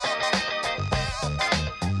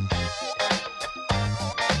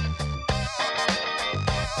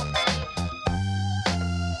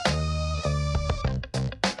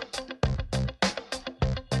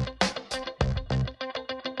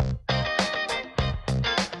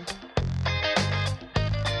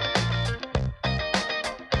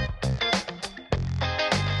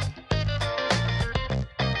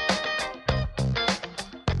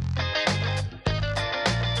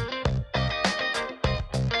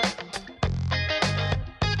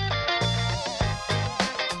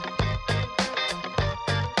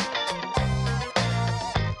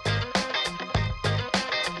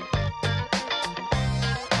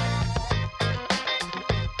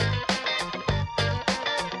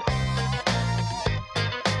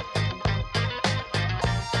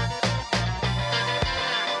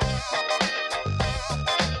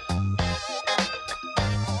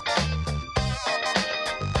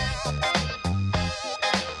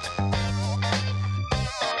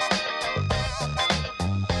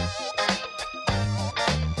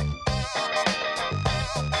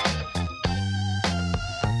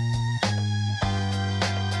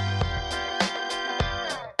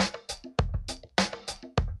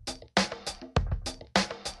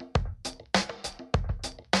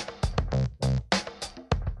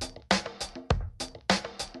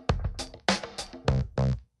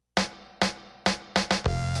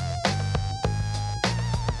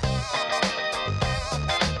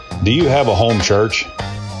Do you have a home church?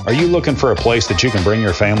 Are you looking for a place that you can bring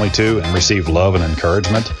your family to and receive love and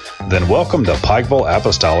encouragement? Then welcome to Pikeville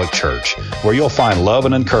Apostolic Church, where you'll find love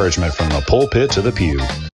and encouragement from the pulpit to the pew.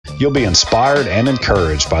 You'll be inspired and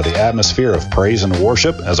encouraged by the atmosphere of praise and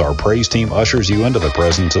worship as our praise team ushers you into the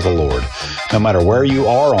presence of the Lord. No matter where you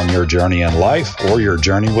are on your journey in life or your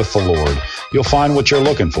journey with the Lord, you'll find what you're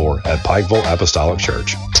looking for at Pikeville Apostolic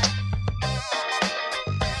Church.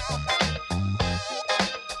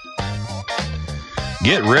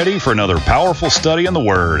 Get ready for another powerful study in the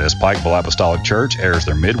Word as Pikeville Apostolic Church airs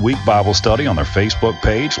their midweek Bible study on their Facebook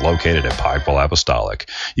page located at Pikeville Apostolic.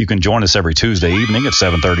 You can join us every Tuesday evening at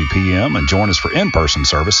 7:30 p.m. and join us for in-person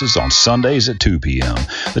services on Sundays at 2 p.m.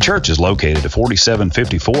 The church is located at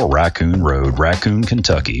 4754 Raccoon Road, Raccoon,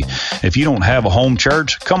 Kentucky. If you don't have a home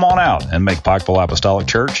church, come on out and make Pikeville Apostolic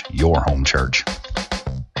Church your home church.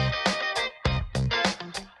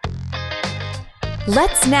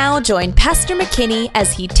 Let's now join Pastor McKinney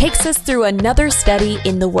as he takes us through another study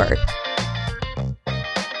in the Word.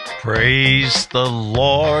 Praise the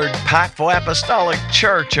Lord, Pikeville Apostolic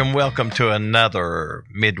Church, and welcome to another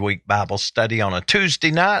midweek Bible study on a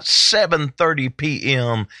Tuesday night, 7:30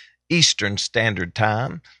 p.m. Eastern Standard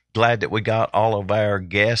Time. Glad that we got all of our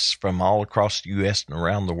guests from all across the U.S. and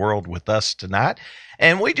around the world with us tonight.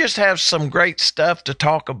 And we just have some great stuff to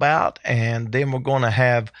talk about, and then we're going to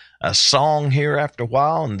have a song here after a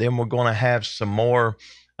while, and then we're going to have some more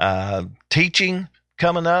teaching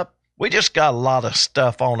coming up. We just got a lot of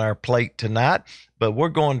stuff on our plate tonight, but we're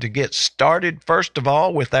going to get started, first of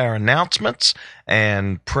all, with our announcements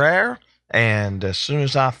and prayer. And as soon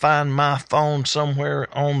as I find my phone somewhere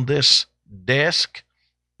on this desk,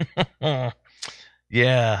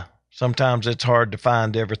 yeah, sometimes it's hard to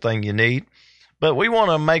find everything you need. But we want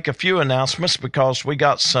to make a few announcements because we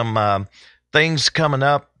got some things coming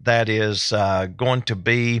up that is going to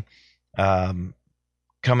be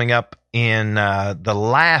coming up in the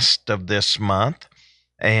last of this month.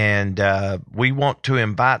 And we want to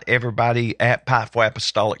invite everybody at Pikeville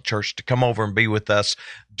Apostolic Church to come over and be with us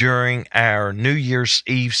during our New Year's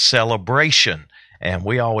Eve celebration. And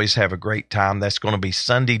we always have a great time. That's going to be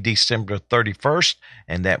Sunday, December 31st,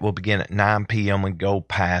 and that will begin at 9 p.m. and go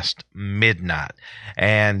past midnight.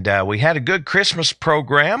 And we had a good Christmas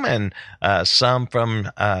program, and some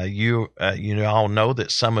from you all know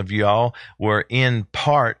that some of you all were in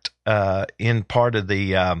part of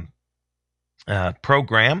the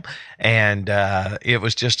program, and it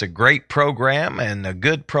was just a great program and a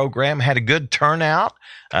good program. Had a good turnout,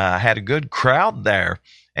 had a good crowd there,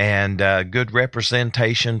 and good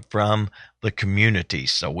representation from the community.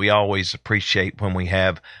 So we always appreciate when we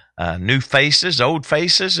have new faces, old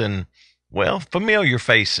faces, and, well, familiar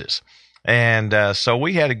faces. And so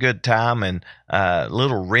we had a good time, and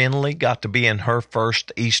little Renly got to be in her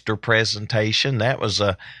first Easter presentation. That was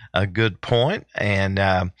a good point.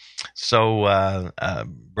 And so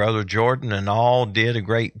Brother Jordan and all did a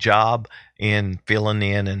great job in filling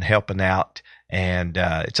in and helping out. And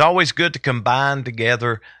it's always good to combine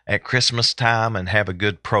together at Christmas time and have a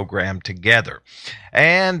good program together.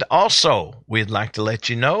 And also, we'd like to let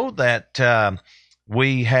you know that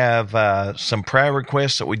we have some prayer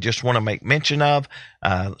requests that we just want to make mention of.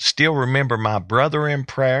 Still remember my brother in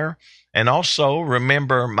prayer, and also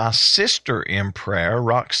remember my sister in prayer,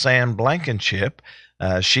 Roxanne Blankenship.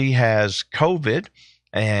 She has COVID.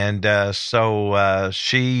 And so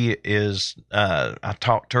she is, I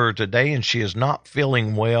talked to her today, and she is not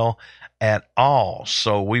feeling well at all.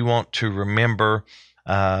 So we want to remember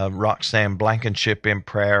Roxanne Blankenship in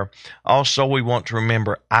prayer. Also, we want to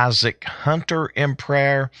remember Isaac Hunter in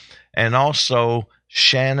prayer, and also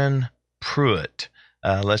Shannon Pruitt.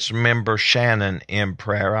 Let's remember Shannon in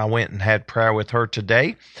prayer. I went and had prayer with her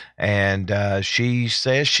today, and she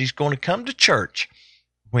says she's going to come to church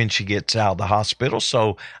when she gets out of the hospital,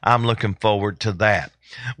 so I'm looking forward to that.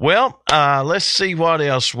 Well, let's see what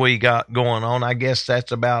else we got going on. I guess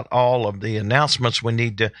that's about all of the announcements we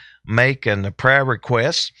need to make and the prayer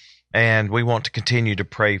requests, and we want to continue to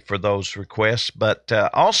pray for those requests. But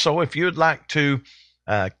also, if you'd like to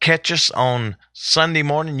catch us on Sunday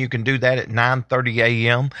morning, you can do that at 9:30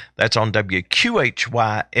 a.m. That's on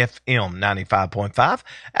WQHY-FM 95.5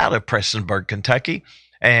 out of Prestonsburg, Kentucky.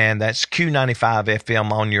 And that's Q95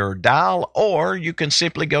 FM on your dial, or you can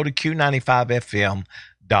simply go to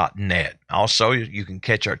Q95FM.net. Also, you can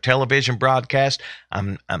catch our television broadcast.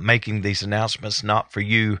 I'm making these announcements not for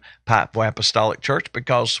you, Pikeville Apostolic Church,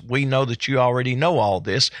 because we know that you already know all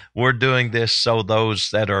this. We're doing this so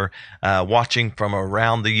those that are watching from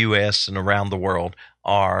around the U.S. and around the world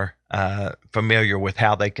are familiar with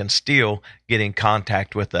how they can still get in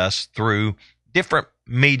contact with us through different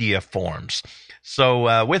media forms.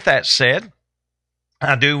 So with that said,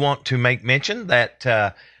 I do want to make mention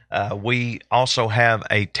that we also have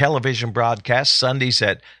a television broadcast Sundays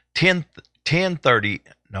at 10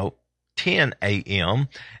 a.m.,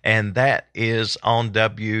 and that is on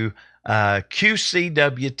QCW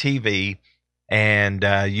TV,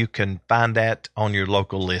 and you can find that on your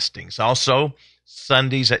local listings. Also,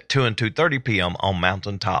 Sundays at 2 and 2:30 p.m. on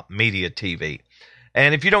Mountaintop Media TV.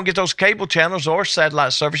 And if you don't get those cable channels or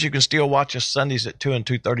satellite service, you can still watch us Sundays at 2 and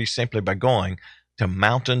 2:30 simply by going to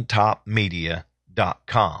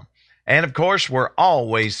mountaintopmedia.com. And of course, we're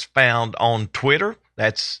always found on Twitter.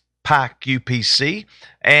 That's Pike UPC,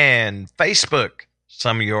 and Facebook.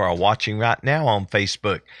 Some of you are watching right now on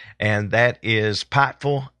Facebook, and that is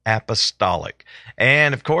Pikeville Apostolic.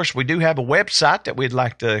 And of course, we do have a website that we'd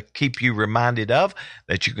like to keep you reminded of,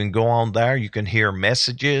 that you can go on there. You can hear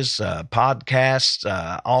messages, podcasts,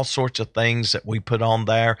 all sorts of things that we put on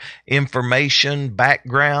there, information,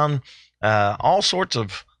 background, all sorts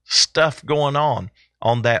of stuff going on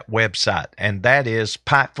that website. And that is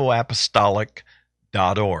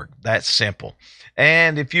PikevilleApostolic.org. That's simple.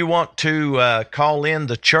 And if you want to call in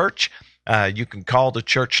the church, you can call the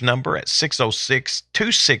church number at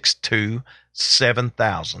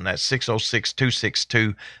 606-262-7000. That's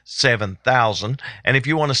 606-262-7000. And if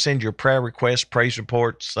you want to send your prayer requests, praise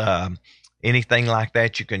reports, anything like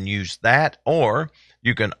that, you can use that. Or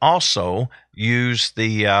you can also use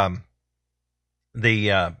the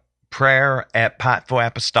prayer at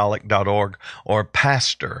PikevilleApostolic.org or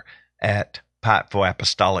pastor at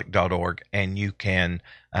PikevilleApostolic.org, and you can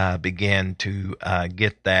begin to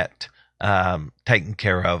get that taken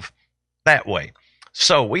care of that way.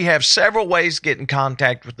 So we have several ways to get in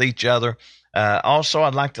contact with each other. Also,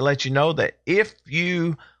 I'd like to let you know that if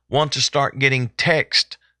you want to start getting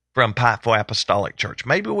text from Pikeville Apostolic Church,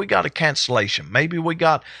 maybe we got a cancellation, maybe we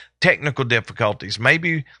got technical difficulties,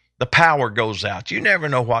 maybe the power goes out. You never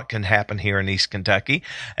know what can happen here in East Kentucky.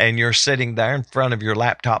 And you're sitting there in front of your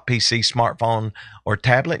laptop, PC, smartphone, or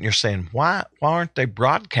tablet, and you're saying, why aren't they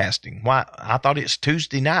broadcasting? Why? I thought it's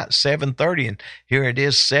Tuesday night, 7:30, and here it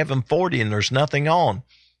is 7:40, and there's nothing on.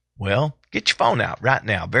 Well, get your phone out right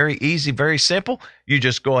now. Very easy, very simple. You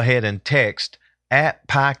just go ahead and text at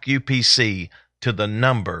Pike UPC to the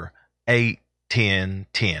number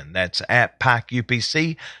 81010. That's at Pike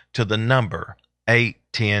UPC to the number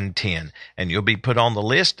 81010, and you'll be put on the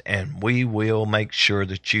list, and we will make sure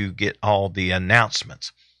that you get all the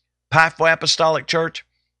announcements. Pikeville Apostolic Church,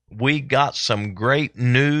 we got some great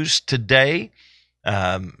news today.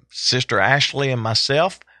 Sister Ashley and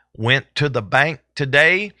myself went to the bank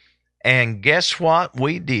today, and guess what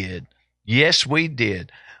we did? Yes, we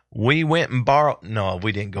did. We went and no,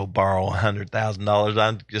 we didn't go borrow $100,000.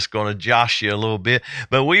 I'm just going to josh you a little bit,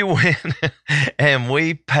 but we went and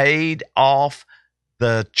we paid off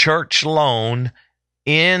the church loan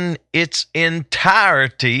in its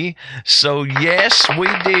entirety. So yes, we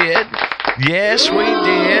did. Yes, we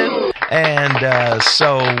did. And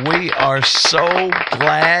so we are so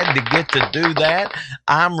glad to get to do that.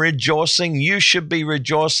 I'm rejoicing. You should be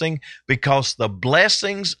rejoicing, because the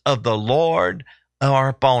blessings of the Lord are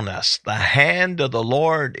upon us. The hand of the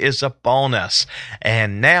Lord is upon us.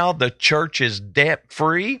 And now the church is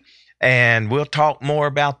debt-free. And we'll talk more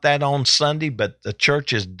about that on Sunday, but the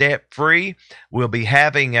church is debt-free. We'll be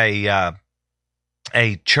having a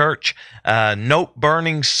church note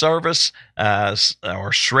burning service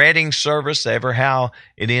or shredding service, ever how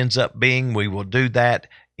it ends up being. We will do that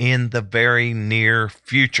in the very near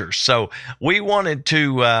future. So we wanted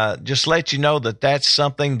to just let you know that that's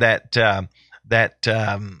something that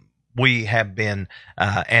we have been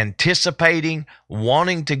anticipating,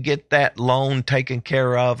 wanting to get that loan taken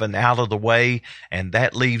care of and out of the way, and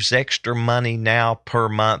that leaves extra money now per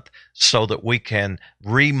month so that we can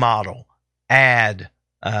remodel, add,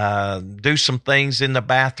 do some things in the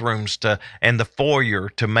bathrooms and the foyer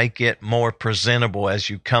to make it more presentable as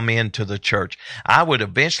you come into the church. I would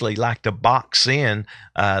eventually like to box in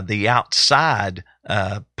the outside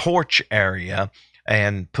porch area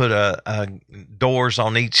and put doors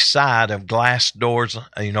on each side, of glass doors,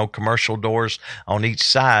 commercial doors on each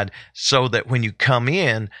side, so that when you come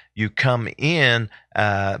in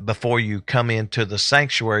before you come into the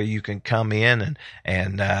sanctuary, you can come in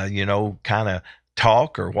and kind of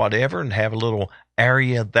talk or whatever, and have a little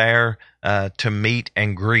area there to meet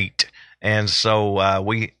and greet. And so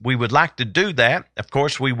we would like to do that. Of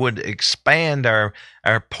course, we would expand our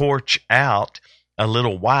porch out a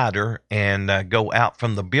little wider and go out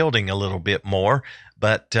from the building a little bit more.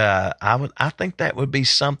 But I think that would be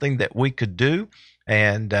something that we could do.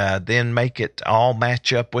 and then make it all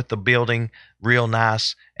match up with the building real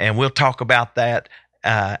nice. And we'll talk about that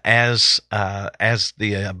as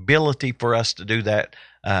the ability for us to do that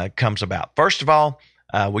comes about. First of all,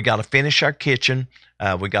 we got to finish our kitchen.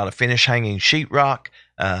 We got to finish hanging sheetrock.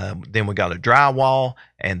 Then we got to drywall,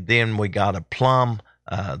 and then we got to plumb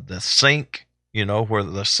the sink, where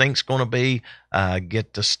the sink's going to be,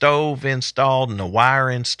 get the stove installed and the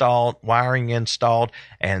wiring installed,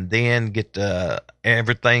 and then get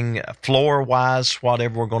everything floor-wise,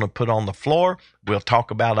 whatever we're going to put on the floor. We'll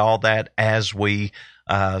talk about all that as we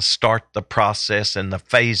start the process and the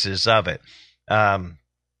phases of it.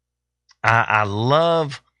 I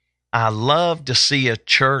love to see a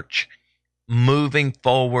church moving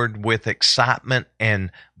forward with excitement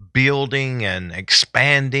and building and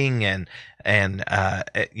expanding, and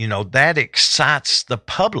that excites the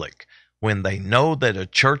public when they know that a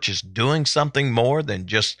church is doing something more than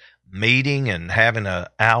just meeting and having an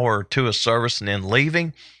hour or two of service and then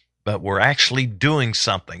leaving, but we're actually doing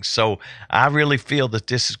something. So I really feel that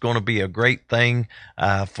this is going to be a great thing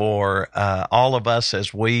for all of us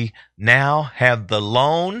as we now have the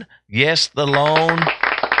loan. Yes, the loan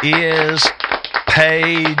is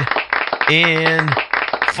paid in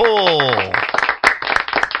full.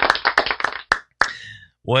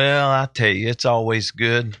 Well, I tell you, it's always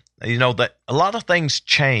good. That a lot of things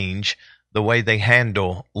change the way they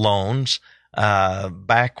handle loans.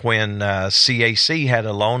 Back when CAC had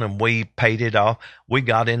a loan and we paid it off, we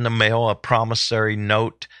got in the mail a promissory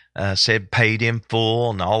note, said paid in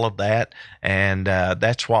full and all of that. And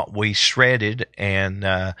that's what we shredded and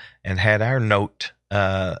had our note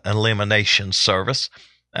elimination service.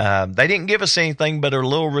 They didn't give us anything but a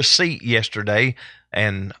little receipt yesterday,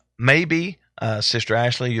 and maybe Sister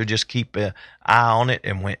Ashley, you'll just keep an eye on it,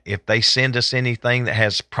 and if they send us anything that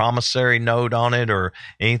has promissory note on it or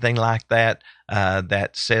anything like that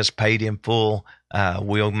that says paid in full,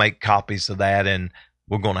 we'll make copies of that, and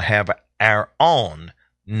we're going to have our own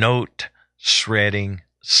note shredding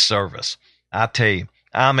service. I tell you,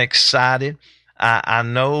 I'm excited. I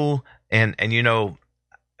know, and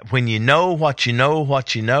when you know what you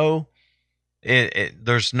know,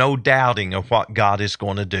 there's no doubting of what God is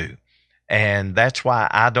going to do. And that's why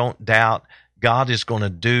I don't doubt God is going to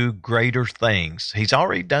do greater things. He's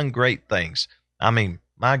already done great things. I mean,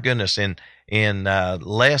 my goodness, in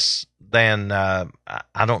less than,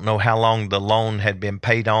 I don't know how long the loan had been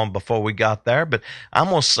paid on before we got there, but I'm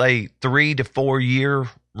going to say 3 to 4 year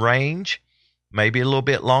range, maybe a little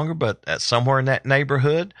bit longer, but somewhere in that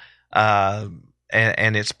neighborhood. And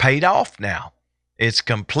it's paid off now. It's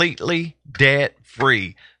completely debt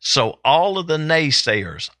free. So all of the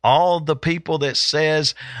naysayers, all the people that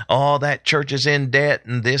says, oh, that church is in debt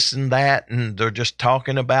and this and that, and they're just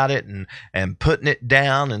talking about it and putting it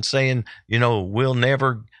down and saying, we'll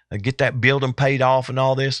never get that building paid off and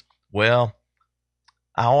all this. Well,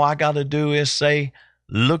 all I got to do is say,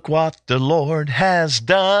 look what the Lord has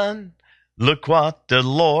done. Look what the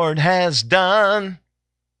Lord has done.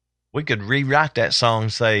 We could rewrite that song,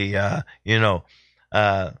 say,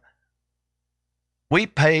 we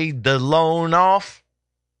paid the loan off.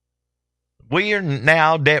 We are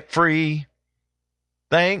now debt free.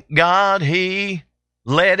 Thank God he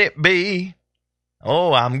let it be.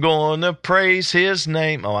 Oh, I'm going to praise his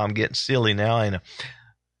name. Oh, I'm getting silly now, ain't I?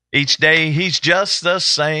 Each day he's just the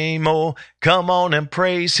same. Oh, come on and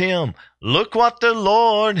praise him. Look what the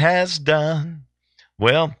Lord has done.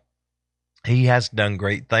 Well, he has done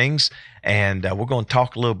great things, and we're going to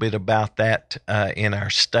talk a little bit about that in our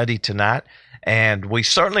study tonight. And we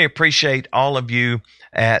certainly appreciate all of you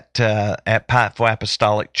at Pikeville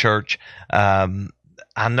Apostolic Church.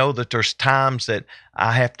 I know that there's times that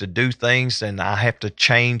I have to do things and I have to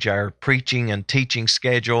change our preaching and teaching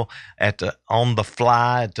schedule on the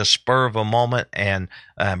fly at the spur of a moment. And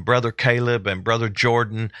Brother Caleb and Brother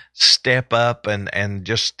Jordan step up and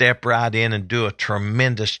just step right in and do a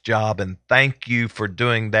tremendous job. And thank you for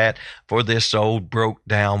doing that for this old, broke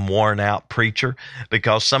down, worn out preacher,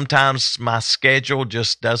 because sometimes my schedule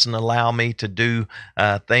just doesn't allow me to do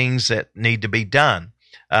things that need to be done.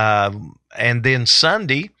 And then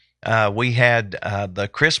Sunday, we had the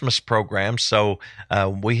Christmas program, so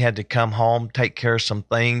we had to come home, take care of some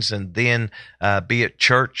things, and then be at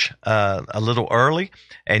church a little early.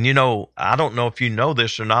 And, I don't know if you know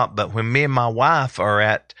this or not, but when me and my wife are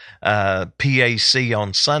at PAC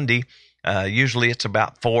on Sunday, usually it's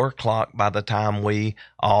about 4 o'clock by the time we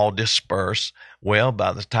all disperse. Well,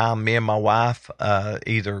 by the time me and my wife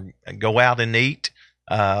either go out and eat,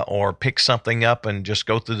 or pick something up and just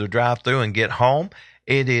go through the drive-thru and get home,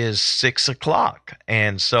 it is 6 o'clock.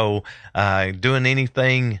 And so doing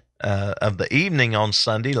anything of the evening on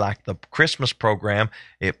Sunday, like the Christmas program,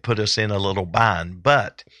 it put us in a little bind.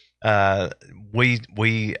 But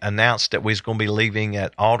we announced that we was going to be leaving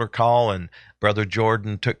at altar call, and Brother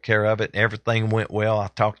Jordan took care of it. Everything went well. I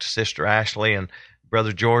talked to Sister Ashley and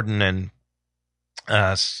Brother Jordan and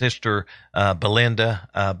Sister Belinda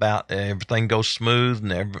about everything goes smooth,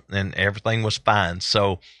 and everything was fine.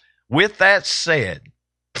 So with that said,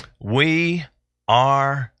 we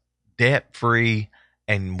are debt-free,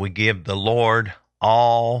 and we give the Lord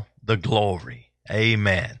all the glory.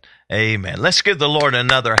 Amen. Amen. Let's give the Lord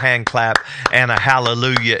another hand clap and a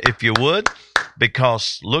hallelujah, if you would,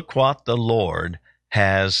 because look what the Lord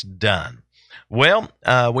has done. Well,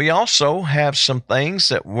 we also have some things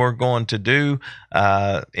that we're going to do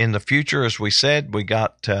in the future. As we said, we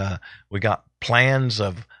got plans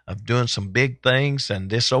of doing some big things, and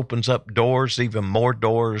this opens up doors, even more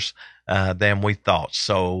doors than we thought.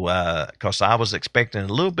 So, because I was expecting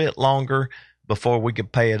a little bit longer before we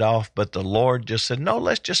could pay it off, but the Lord just said, no,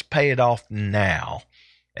 let's just pay it off now.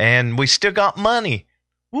 And we still got money.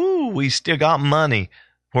 Woo, we still got money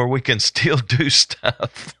where we can still do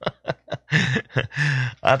stuff.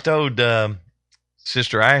 I told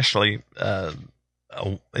Sister Ashley,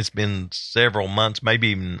 it's been several months, maybe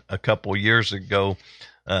even a couple years ago,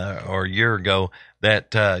 or a year ago,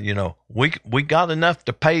 that we got enough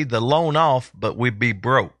to pay the loan off, but we'd be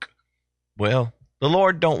broke. Well, the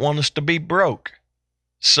Lord don't want us to be broke,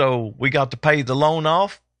 so we got to pay the loan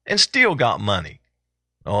off and still got money.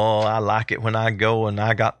 Oh, I like it when I go and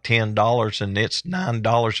I got $10 and it's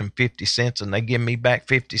 $9.50 and they give me back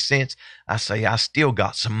 50 cents. I say I still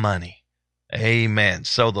got some money. Amen.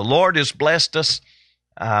 So the Lord has blessed us.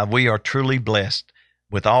 We are truly blessed.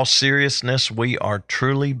 With all seriousness, we are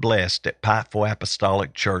truly blessed at Pikeville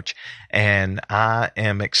Apostolic Church, and I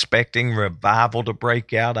am expecting revival to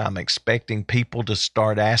break out. I'm expecting people to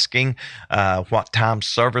start asking what time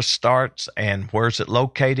service starts and where's it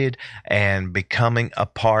located, and becoming a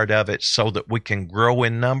part of it so that we can grow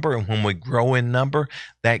in number. And when we grow in number,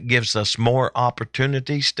 that gives us more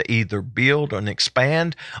opportunities to either build and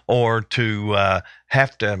expand or to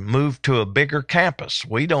have to move to a bigger campus.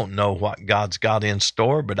 We don't know what God's got in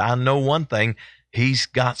store, but I know one thing, He's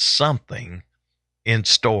got something in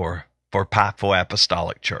store for Pikeville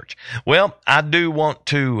Apostolic Church. Well, I do want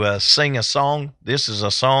to sing a song. This is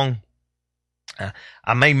a song,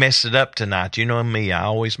 I may mess it up tonight. You know me, I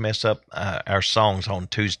always mess up our songs on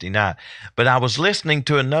Tuesday night. But I was listening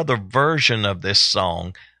to another version of this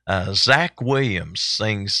song. Zach Williams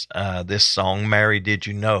sings this song, Mary, Did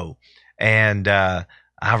You Know? And I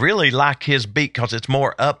really like his beat because it's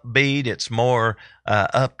more upbeat, it's more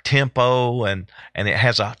up-tempo, and it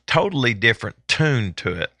has a totally different tune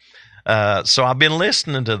to it. So I've been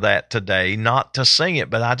listening to that today, not to sing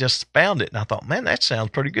it, but I just found it, and I thought, man, that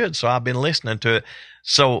sounds pretty good. So I've been listening to it.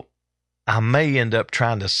 So I may end up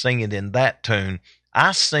trying to sing it in that tune.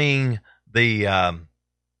 I sing the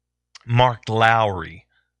Mark Lowry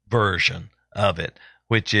version of it,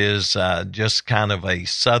 which is just kind of a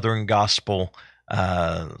Southern gospel,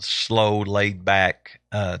 slow, laid-back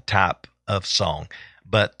type of song.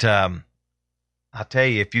 But I tell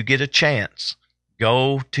you, if you get a chance,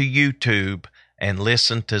 go to YouTube and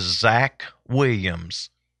listen to Zach Williams'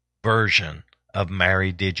 version of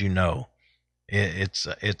Mary, Did You Know?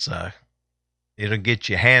 It'll get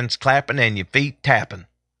your hands clapping and your feet tapping.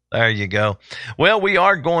 There you go. Well, we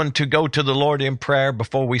are going to go to the Lord in prayer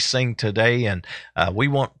before we sing today, and we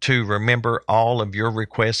want to remember all of your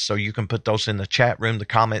requests, so you can put those in the chat room, the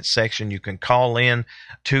comment section. You can call in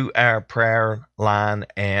to our prayer line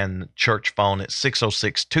and church phone at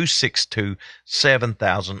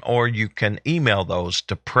 606-262-7000, or you can email those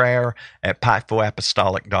to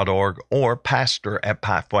prayer@pikevilleapostolic.org or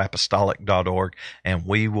pastor@pikevilleapostolic.org, and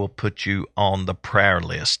we will put you on the prayer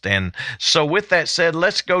list. And so with that said,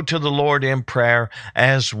 let's go to the Lord in prayer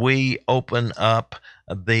as we open up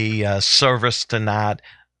the service tonight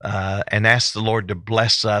and ask the Lord to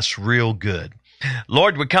bless us real good.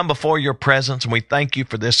 Lord, we come before your presence, and we thank you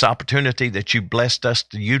for this opportunity that you blessed us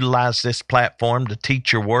to utilize this platform to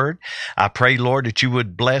teach your word. I pray, Lord, that you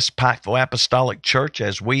would bless Pikeville Apostolic Church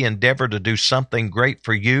as we endeavor to do something great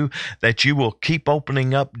for you, that you will keep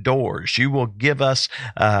opening up doors. You will give us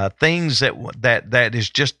things that is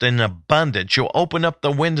just in abundance. You'll open up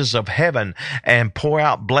the windows of heaven and pour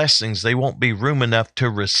out blessings they won't be room enough to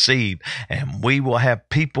receive. And we will have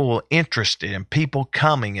people interested and people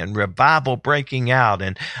coming and revival breaking speaking out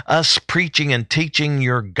and us preaching and teaching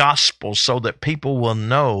your gospel so that people will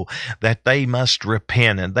know that they must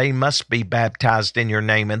repent and they must be baptized in your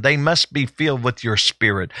name and they must be filled with your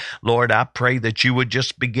Spirit. Lord, I pray that you would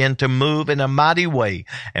just begin to move in a mighty way,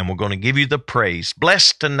 and we're going to give you the praise.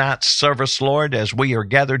 Bless tonight's service, Lord, as we are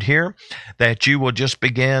gathered here, that you will just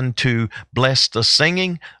begin to bless the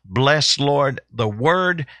singing, bless, Lord, the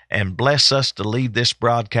word, and bless us to leave this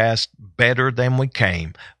broadcast better than we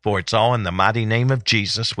came. For it's all in the mighty name of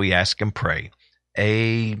Jesus we ask and pray.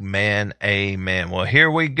 Amen, amen. Well,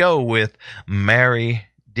 here we go with Mary,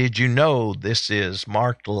 Did You Know? This is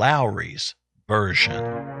Mark Lowry's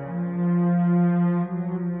version.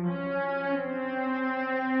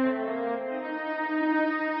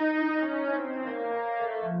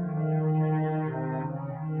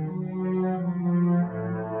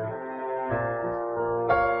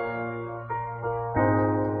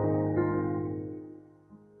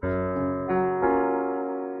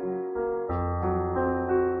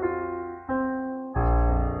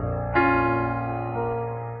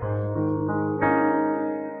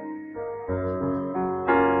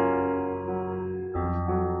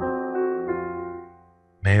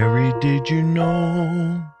 Mary, did you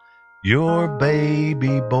know your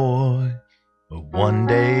baby boy will one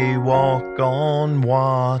day walk on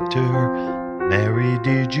water? Mary,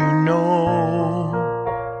 did you know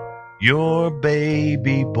your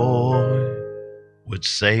baby boy would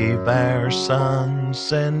save our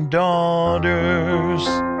sons and daughters?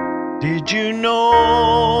 Did you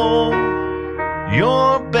know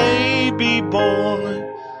your baby boy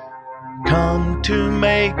come to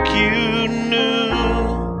make you new?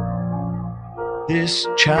 This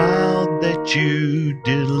child that you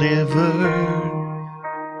delivered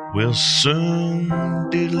will soon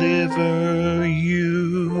deliver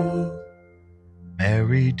you.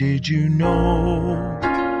 Mary, did you know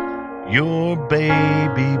your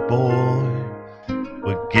baby boy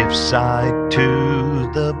would give sight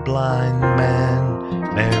to the blind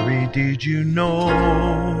man? Mary, did you know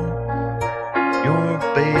your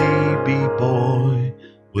baby boy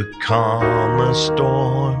would calm a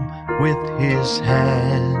storm with his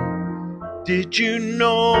hand? Did you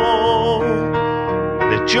know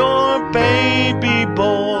that your baby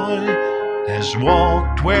boy has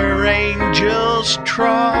walked where angels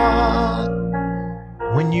trod?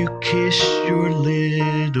 When you kiss your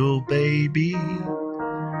little baby,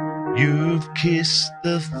 you've kissed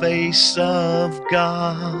the face of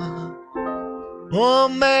God. Oh,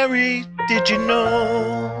 Mary, did you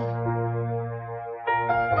know?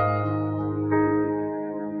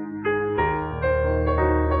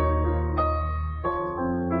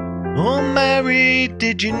 Oh, Mary,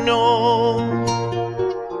 did you know?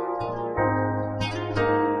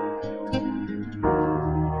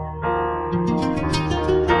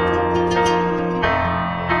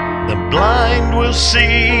 The blind will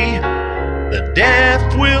see, the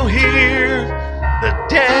deaf will hear, the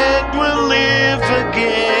dead will live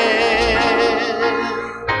again.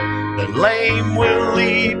 The lame will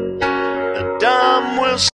leap, the dumb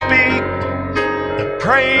will speak, the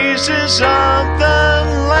praises of the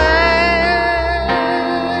Lamb.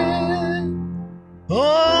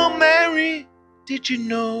 Oh, Mary, did you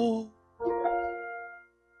know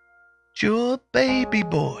your baby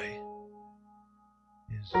boy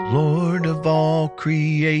is Lord of all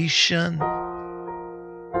creation?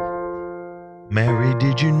 Mary,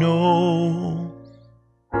 did you know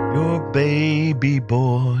your baby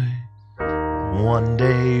boy one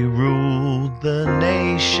day ruled the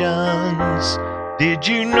nations? Did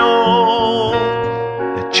you know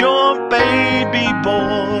that your baby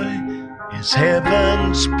boy is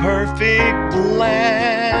heaven's perfect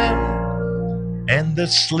lamb? And the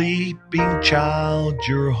sleeping child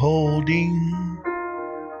you're holding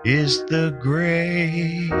is the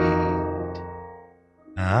great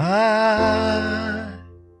I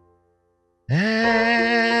am.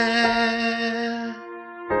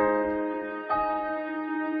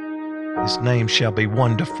 His name shall be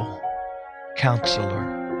Wonderful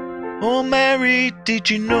Counselor. Oh, Mary, did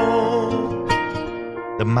you know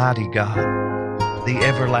the mighty God, the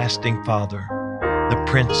everlasting Father, the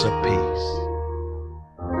Prince of Peace?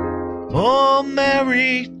 Oh,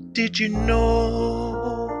 Mary, did you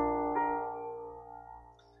know?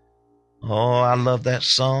 Oh, I love that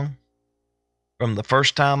song. From the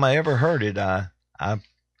first time I ever heard it, I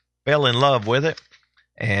fell in love with it,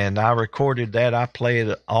 and I recorded that. I play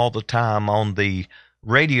it all the time on the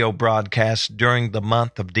radio broadcast during the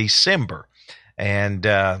month of December, and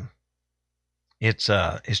it's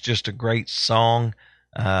just a great song.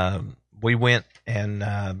 We went and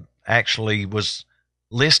actually was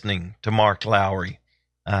listening to Mark Lowry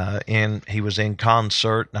and he was in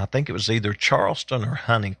concert, and I think it was either Charleston or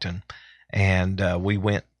Huntington, and we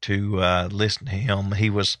went to listen to him. He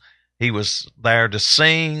was there to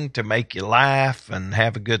sing, to make you laugh, and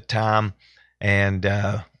have a good time, and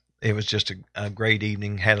it was just a great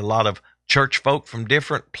evening. Had a lot of church folk from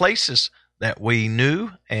different places that we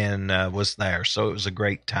knew and was there, so it was a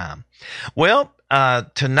great time. Well,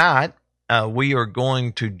 tonight we are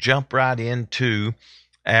going to jump right into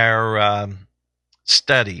our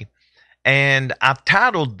study, and I've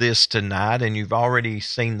titled this tonight, and you've already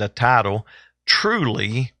seen the title,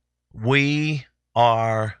 Truly We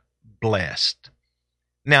Are Blessed.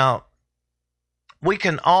 Now, we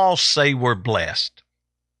can all say we're blessed,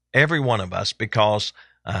 every one of us, because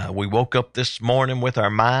we woke up this morning with our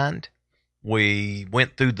mind. We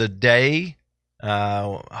went through the day.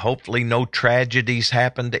 Hopefully no tragedies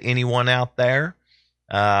happened to anyone out there.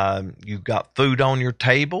 You've got food on your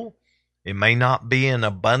table. It may not be in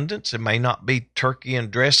abundance. It may not be turkey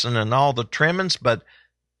and dressing and all the trimmings, but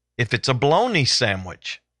if it's a bologna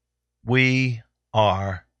sandwich, we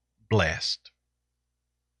are blessed.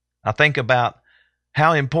 I think about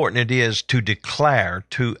how important it is to declare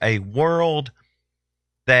to a world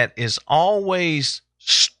that is always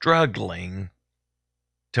struggling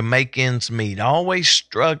to make ends meet, always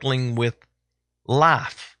struggling with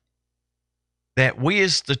life, that we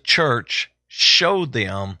as the church show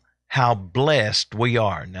them how blessed we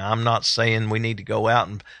are. Now, I'm not saying we need to go out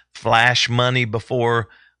and flash money before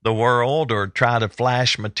the world or try to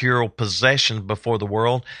flash material possessions before the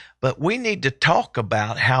world, but we need to talk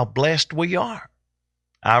about how blessed we are.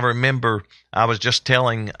 I remember I was just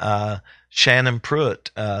telling Shannon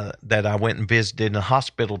Pruitt that I went and visited in the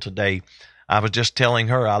hospital today. I was just telling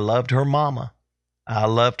her I loved her mama. I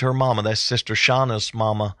loved her mama. That's Sister Shauna's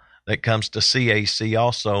mama that comes to CAC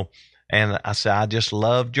also. And I said, I just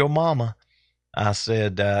loved your mama. I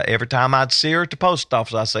said, every time I'd see her at the post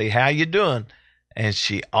office, I'd say, how you doing? And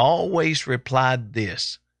she always replied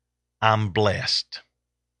this, I'm blessed.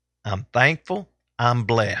 I'm thankful. I'm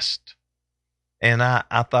blessed. And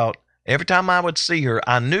I thought every time I would see her,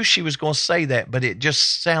 I knew she was going to say that, but it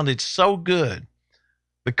just sounded so good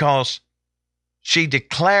because she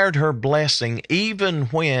declared her blessing even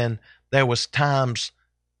when there was times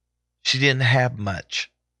she didn't have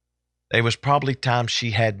much. There was probably times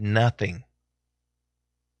she had nothing,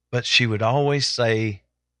 but she would always say,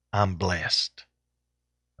 I'm blessed.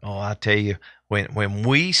 Oh, I tell you, when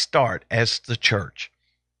we start as the church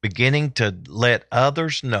beginning to let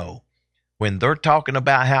others know, when they're talking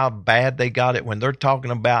about how bad they got it, when they're talking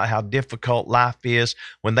about how difficult life is,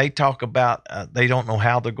 when they talk about they don't know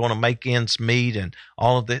how they're going to make ends meet and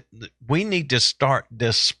all of that, we need to start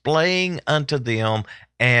displaying unto them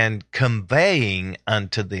and conveying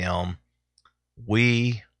unto them,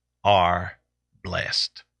 we are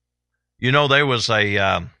blessed. You know, there was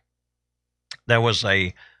a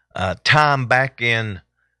time back in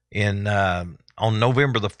on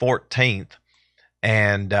November the 14th,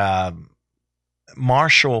 and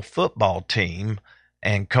Marshall football team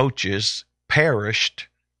and coaches perished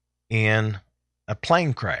in a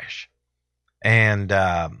plane crash. And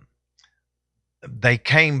they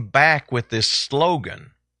came back with this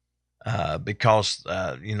slogan because,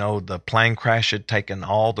 the plane crash had taken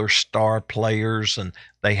all their star players, and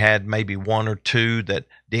they had maybe one or two that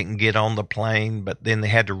didn't get on the plane, but then they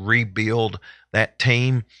had to rebuild that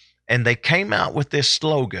team. And they came out with this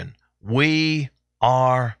slogan, we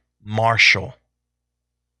are Marshall.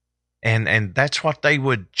 And that's what they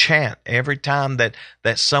would chant every time that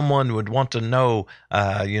someone would want to know,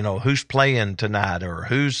 who's playing tonight or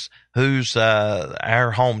who's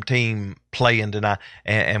our home team playing tonight.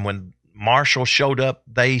 And when Marshall showed up,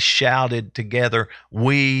 they shouted together,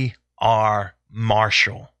 we are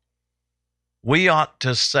Marshall. We ought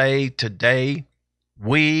to say today,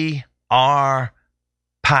 we are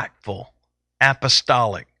Pikeville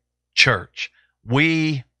Apostolic Church.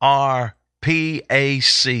 We are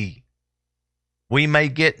PAC. We may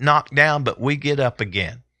get knocked down, but we get up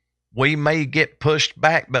again. We may get pushed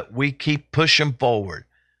back, but we keep pushing forward.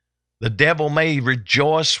 The devil may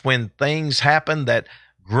rejoice when things happen, that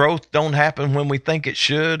growth don't happen when we think it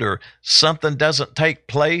should, or something doesn't take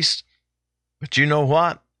place. But you know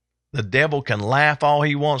what? The devil can laugh all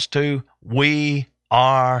he wants to. We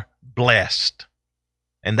are blessed.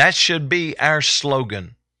 And that should be our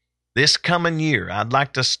slogan. This coming year, I'd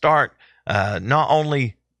like to start not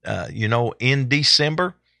only in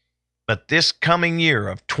December, but this coming year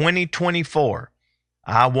of 2024,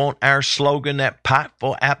 I want our slogan at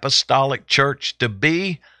Pikeville Apostolic Church to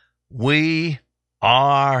be, we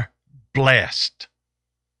are blessed.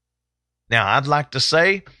 Now, I'd like to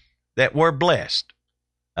say that we're blessed.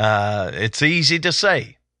 It's easy to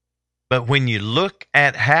say, but when you look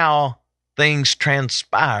at how things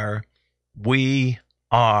transpire, we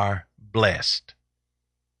are blessed.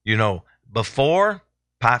 You know, before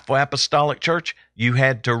Pikeville Apostolic Church, you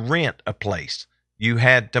had to rent a place. You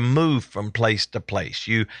had to move from place to place.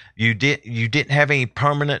 You didn't have any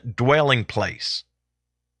permanent dwelling place.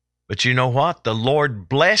 But you know what? The Lord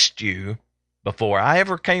blessed you. Before I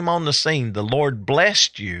ever came on the scene, the Lord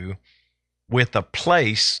blessed you with a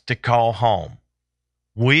place to call home.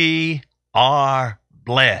 We are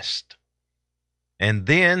blessed. And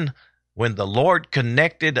then when the Lord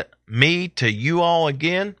connected me to you all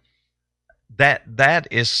again, that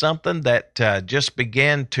is something that just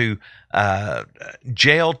began to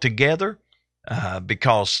gel together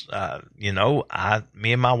because, me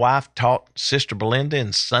and my wife taught Sister Belinda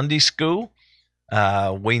in Sunday school.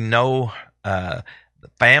 We know the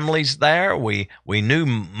families there. We knew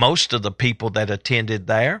most of the people that attended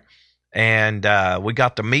there, and we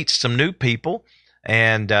got to meet some new people.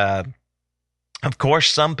 And of course,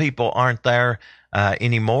 some people aren't there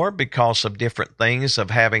anymore because of different things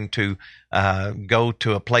of having to go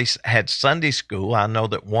to a place that had Sunday school. I know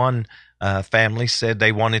that one family said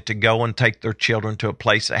they wanted to go and take their children to a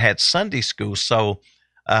place that had Sunday school. So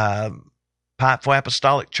Pikeville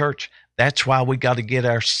Apostolic Church, that's why we got to get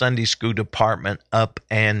our Sunday school department up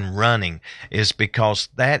and running, is because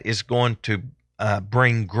that is going to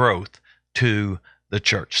bring growth to the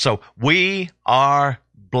church. So we are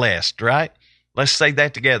blessed, right? Let's say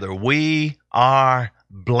that together. We are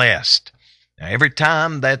blessed. Now, every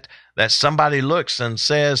time that somebody looks and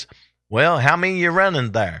says, well, how many are you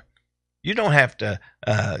running there? You don't have to,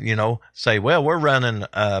 say, well, we're running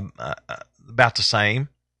about the same,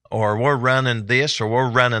 or we're running this, or we're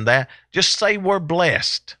running that. Just say we're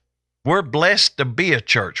blessed. We're blessed to be a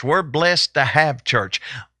church. We're blessed to have church.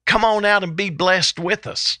 Come on out and be blessed with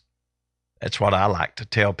us. That's what I like to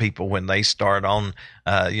tell people when they start on,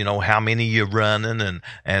 how many you're running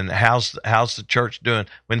and how's the church doing.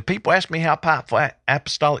 When people ask me how Pikeville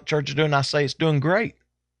Apostolic Church is doing, I say it's doing great.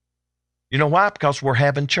 You know why? Because we're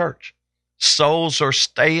having church. Souls are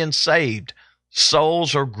staying saved.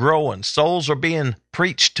 Souls are growing. Souls are being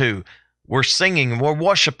preached to. We're singing. We're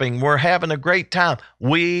worshiping. We're having a great time.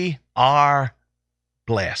 We are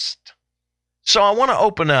blessed. So I want to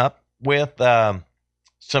open up with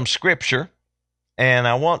some scripture, and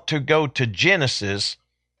I want to go to Genesis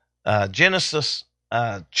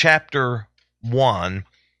chapter 1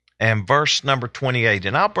 and verse number 28.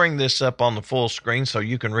 And I'll bring this up on the full screen so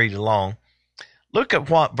you can read along. Look at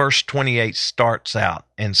what verse 28 starts out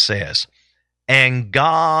and says, and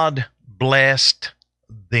God blessed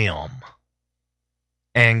them.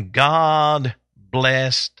 And God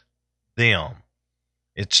blessed them.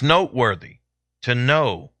 It's noteworthy to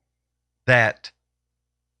know that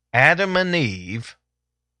Adam and Eve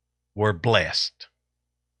were blessed.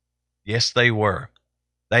 Yes, they were.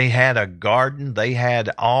 They had a garden. They had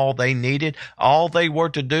all they needed. All they were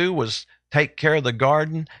to do was take care of the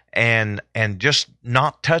garden and just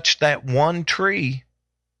not touch that one tree.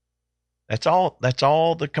 That's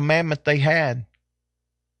all the commandment they had.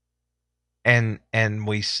 And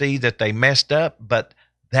we see that they messed up, but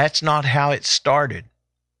that's not how it started.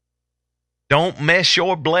 Don't mess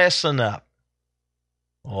your blessing up.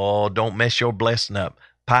 Oh, don't mess your blessing up.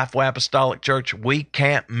 Pikeville Apostolic Church, we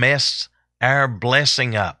can't mess our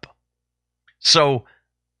blessing up. So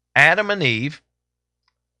Adam and Eve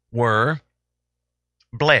were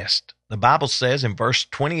blessed. The Bible says in verse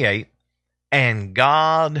 28, and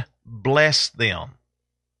God blessed them.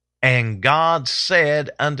 And God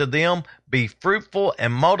said unto them, be fruitful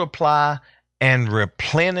and multiply and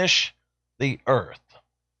replenish the earth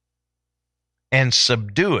and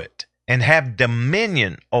subdue it and have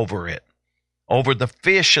dominion over it, over the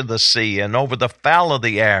fish of the sea and over the fowl of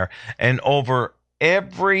the air and over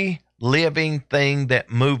every living thing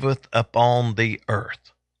that moveth upon the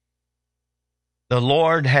earth. The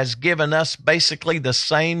Lord has given us basically the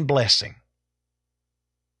same blessing.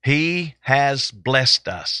 He has blessed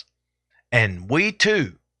us. And we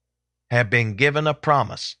too have been given a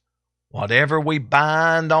promise. Whatever we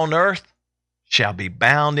bind on earth shall be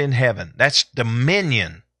bound in heaven. That's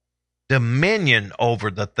dominion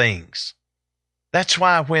over the things. That's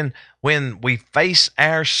why when we face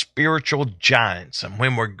our spiritual giants and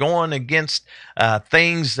when we're going against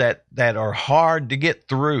things that are hard to get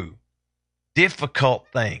through, difficult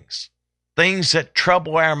things that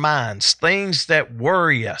trouble our minds, things that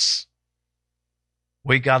worry us,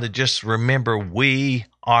 we got to just remember we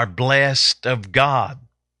are blessed of God.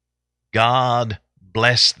 God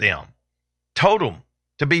bless them. Told them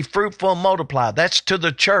to be fruitful and multiply. That's to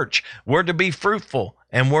the church. We're to be fruitful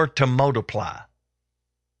and we're to multiply.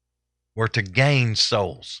 We're to gain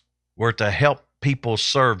souls. We're to help people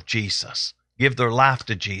serve Jesus, give their life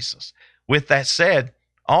to Jesus. With that said,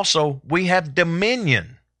 also, we have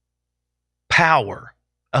dominion, power,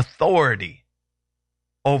 authority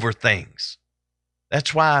over things.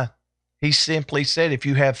 That's why he simply said, if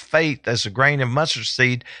you have faith as a grain of mustard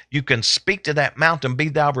seed, you can speak to that mountain, be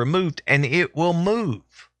thou removed, and it will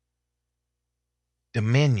move.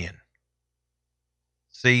 Dominion.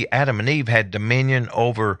 See, Adam and Eve had dominion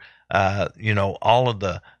over, all of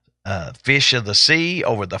the fish of the sea,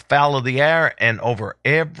 over the fowl of the air, and over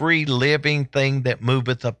every living thing that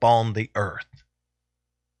moveth upon the earth.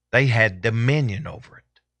 They had dominion over it.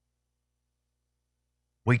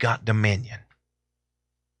 We got dominion.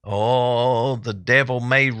 Oh, the devil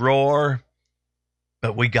may roar,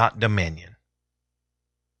 but we got dominion.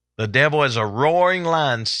 The devil as a roaring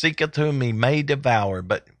lion seeketh whom he may devour,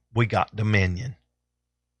 but we got dominion.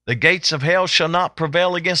 The gates of hell shall not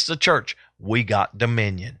prevail against the church. We got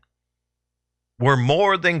dominion. We're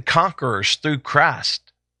more than conquerors through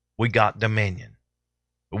Christ. We got dominion.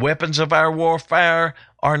 The weapons of our warfare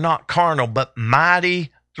are not carnal, but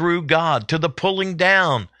mighty through God to the pulling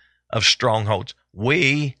down of strongholds.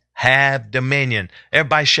 We have dominion.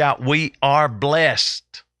 Everybody shout, we are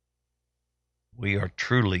blessed. We are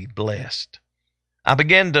truly blessed. I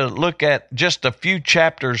began to look at just a few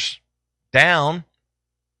chapters down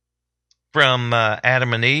from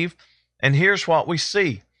Adam and Eve, and here's what we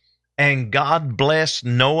see. And God blessed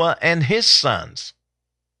Noah and his sons.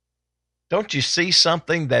 Don't you see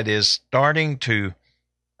something that is starting to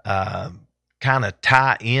kind of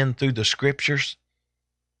tie in through the scriptures?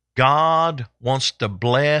 God wants to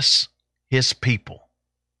bless his people.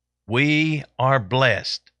 We are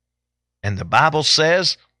blessed. And the Bible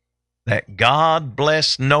says that God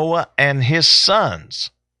blessed Noah and his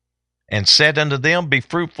sons and said unto them, be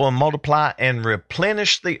fruitful and multiply and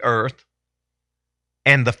replenish the earth.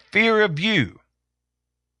 And the fear of you,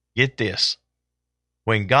 get this,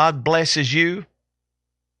 when God blesses you,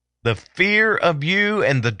 the fear of you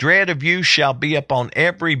and the dread of you shall be upon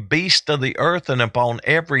every beast of the earth and upon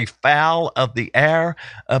every fowl of the air,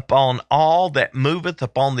 upon all that moveth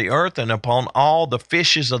upon the earth and upon all the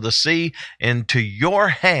fishes of the sea. Into your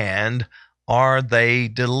hand are they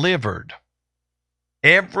delivered.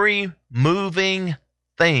 Every moving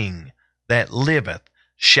thing that liveth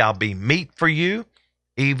shall be meat for you,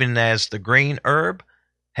 even as the green herb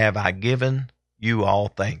have I given you all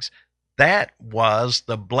things. That was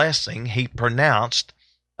the blessing he pronounced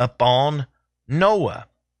upon Noah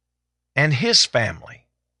and his family.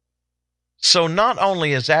 So not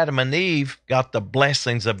only has Adam and Eve got the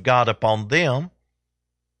blessings of God upon them,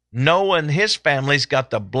 Noah and his family's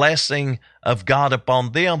got the blessing of God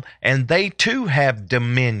upon them, and they too have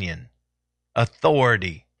dominion,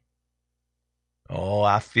 authority. Oh,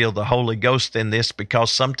 I feel the Holy Ghost in this,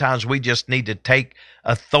 because sometimes we just need to take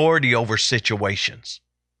authority over situations.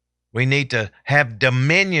 We need to have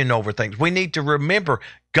dominion over things. We need to remember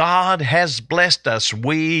God has blessed us.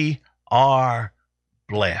 We are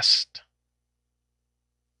blessed.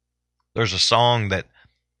 There's a song that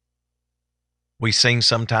we sing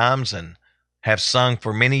sometimes and have sung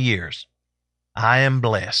for many years. I am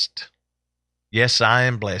blessed. Yes, I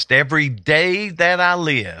am blessed. Every day that I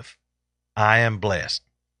live, I am blessed.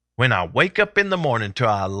 When I wake up in the morning till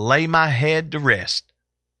I lay my head to rest,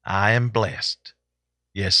 I am blessed.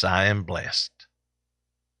 Yes, I am blessed.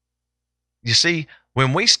 You see,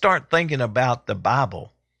 when we start thinking about the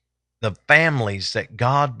Bible, the families that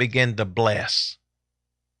God began to bless,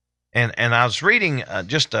 and I was reading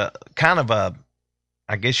just a kind of a,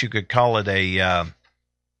 I guess you could call it a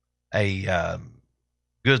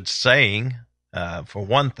good saying, for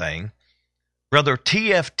one thing. Brother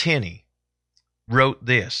T.F. Tenney wrote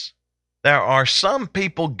this: there are some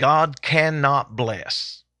people God cannot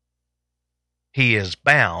bless. He is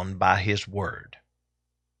bound by his word.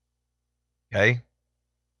 Okay?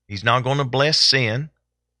 He's not going to bless sin.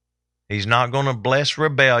 He's not going to bless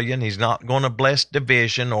rebellion. He's not going to bless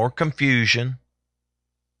division or confusion.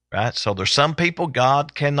 Right? So there's some people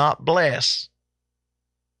God cannot bless.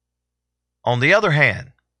 On the other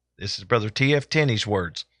hand, this is Brother T.F. Tenney's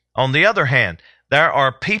words. On the other hand, there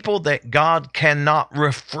are people that God cannot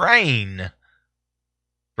refrain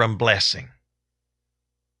from blessing.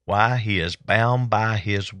 Why? He is bound by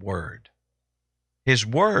his word. His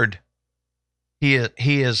word, he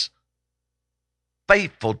is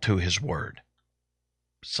faithful to his word.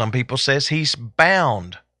 Some people says he's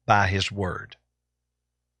bound by his word.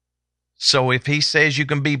 So if he says you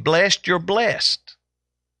can be blessed, you're blessed.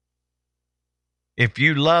 If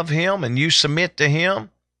you love him and you submit to him,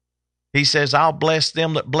 He says, I'll bless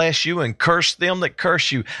them that bless you and curse them that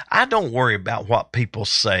curse you. I don't worry about what people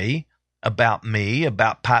say about me,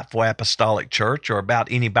 about Pikeville Apostolic Church, or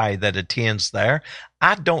about anybody that attends there.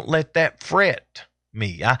 I don't let that fret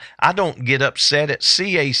me. I don't get upset at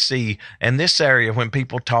CAC and this area when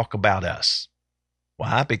people talk about us.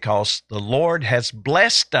 Why? Because the Lord has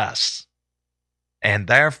blessed us, and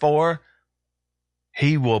therefore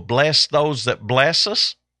He will bless those that bless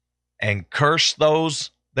us and curse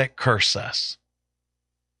those that curse us.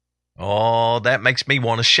 Oh, that makes me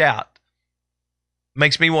want to shout.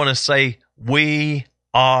 Makes me want to say, we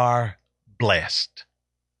are blessed.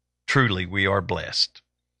 Truly, we are blessed.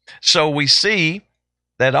 So we see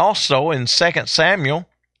that also in 2 Samuel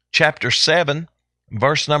chapter 7,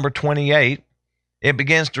 verse number 28, it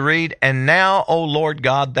begins to read, And now, O Lord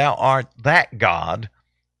God, thou art that God,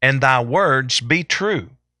 and thy words be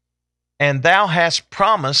true. And thou hast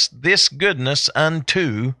promised this goodness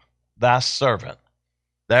unto thy servant.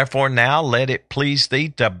 Therefore now let it please thee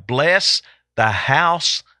to bless the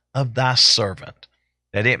house of thy servant,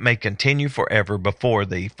 that it may continue forever before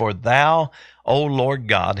thee. For thou, O Lord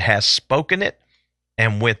God, hast spoken it,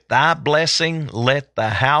 and with thy blessing let the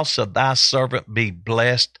house of thy servant be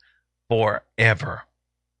blessed forever.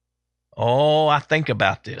 Oh, I think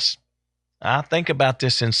about this. I think about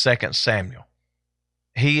this in 2 Samuel.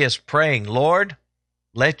 He is praying, Lord,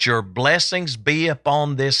 let your blessings be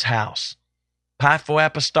upon this house. Pikeville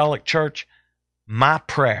Apostolic Church, my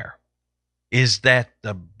prayer is that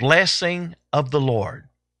the blessing of the Lord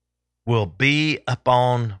will be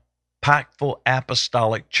upon Pikeville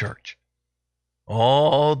Apostolic Church.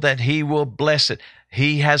 Oh, that He will bless it.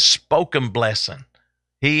 He has spoken blessing.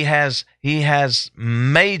 He has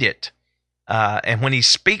made it. And when He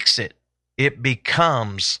speaks it, it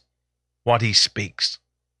becomes what He speaks.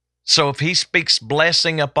 So if He speaks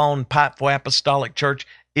blessing upon Pikeville Apostolic Church,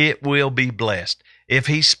 it will be blessed. If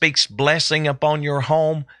He speaks blessing upon your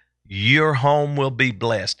home will be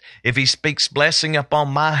blessed. If He speaks blessing upon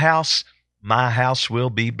my house will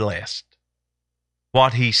be blessed.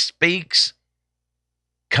 What He speaks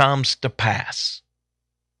comes to pass.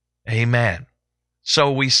 Amen.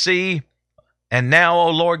 So we see, and now, O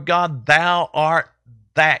Lord God, thou art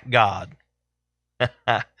that God.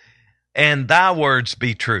 And thy words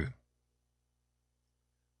be true.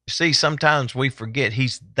 You see, sometimes we forget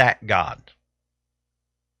He's that God.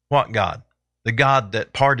 What God? The God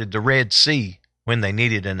that parted the Red Sea when they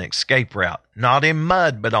needed an escape route, not in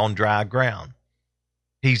mud, but on dry ground.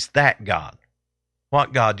 He's that God.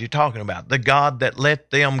 What God you talking about? The God that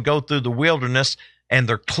let them go through the wilderness and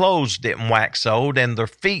their clothes didn't wax old and their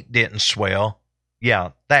feet didn't swell.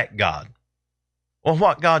 Yeah, that God. Well,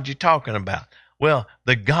 what God you talking about? Well,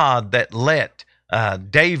 the God that let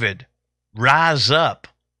David rise up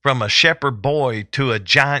from a shepherd boy to a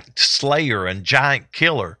giant slayer and giant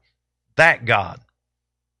killer. That God.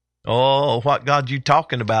 Oh, what God you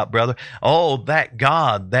talking about, brother? Oh, that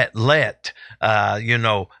God that let,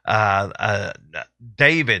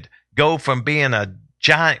 David go from being a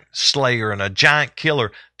giant slayer and a giant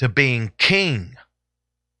killer to being king.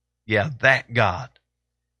 Yeah, that God.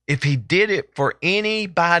 If He did it for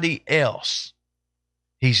anybody else,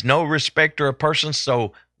 He's no respecter of persons,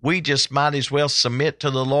 so we just might as well submit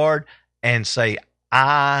to the Lord and say,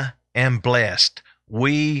 I am blessed.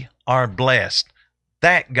 We are blessed.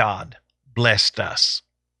 That God blessed us.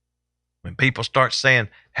 When people start saying,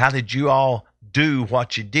 how did you all do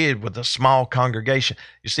what you did with a small congregation?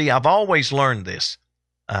 You see, I've always learned this,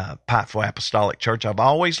 Pikeville Apostolic Church. I've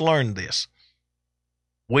always learned this.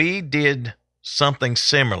 We did something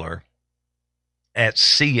similar at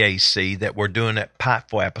CAC that we're doing at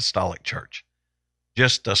Pikeville Apostolic Church.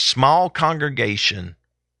 Just a small congregation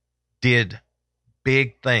did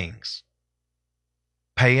big things.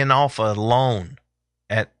 Paying off a loan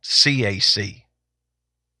at CAC.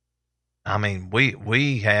 I mean,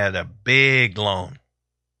 we had a big loan.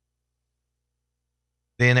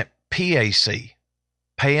 Then at PAC,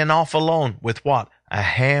 paying off a loan with what? A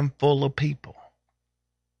handful of people.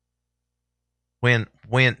 When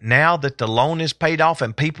now that the loan is paid off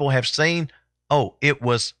and people have seen, oh, it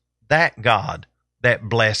was that God that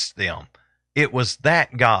blessed them. It was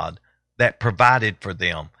that God that provided for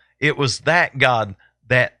them. It was that God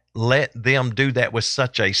that let them do that with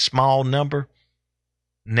such a small number.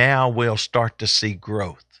 Now we'll start to see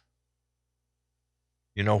growth.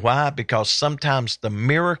 You know why? Because sometimes the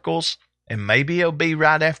miracles, and maybe it'll be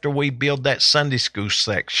right after we build that Sunday school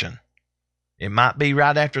section. It might be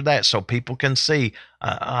right after that so people can see.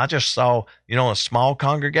 I just saw, a small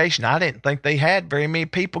congregation. I didn't think they had very many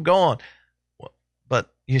people going.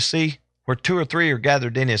 But you see, where 2 or 3 are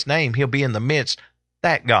gathered in His name, He'll be in the midst.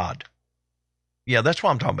 That God. Yeah, that's what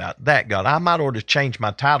I'm talking about. That God. I might ought to change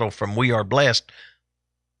my title from We Are Blessed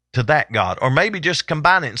to That God. Or maybe just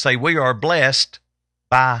combine it and say we are blessed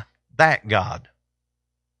by that God.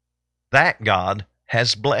 That God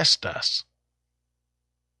has blessed us.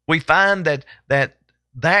 We find that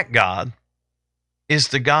God is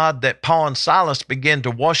the God that Paul and Silas began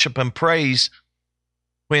to worship and praise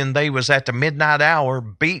when they was at the midnight hour,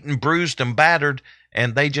 beaten, bruised, and battered,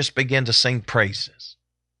 and they just began to sing praises.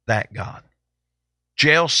 That God.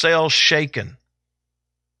 Jail cells shaken.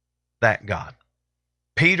 That God.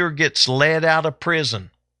 Peter gets led out of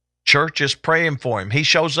prison. Church is praying for him. He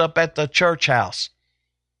shows up at the church house.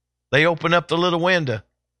 They open up the little window.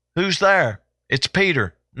 Who's there? It's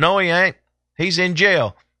Peter. No, he ain't. He's in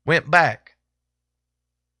jail. Went back.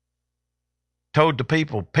 Told the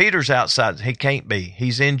people, Peter's outside. He can't be.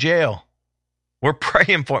 He's in jail. We're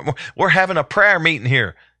praying for him. We're having a prayer meeting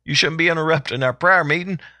here. You shouldn't be interrupting our prayer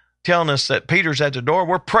meeting, telling us that Peter's at the door.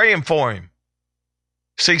 We're praying for him.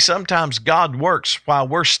 See, sometimes God works while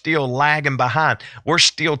we're still lagging behind. We're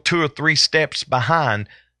still 2 or 3 steps behind.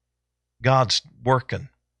 God's working.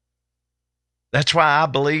 That's why I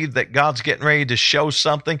believe that God's getting ready to show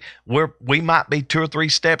something where we might be 2 or 3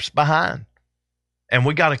 steps behind. And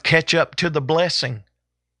we got to catch up to the blessing.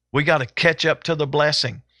 We got to catch up to the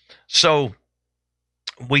blessing. So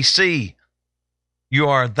we see you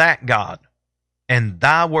are that God, and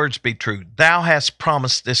thy words be true. Thou hast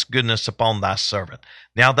promised this goodness upon thy servant.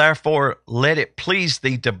 Now therefore let it please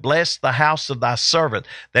thee to bless the house of thy servant,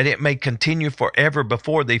 that it may continue forever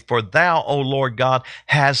before thee. For thou, O Lord God,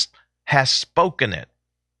 hast spoken it.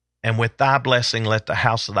 And with thy blessing let the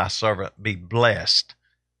house of thy servant be blessed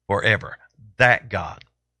forever. That God.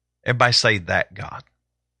 Everybody say that God.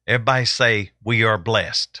 Everybody say we are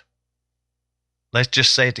blessed. Let's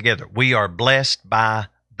just say it together. We are blessed by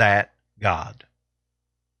that God.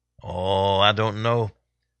 Oh, I don't know.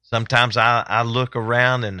 Sometimes I look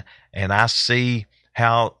around and I see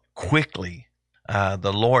how quickly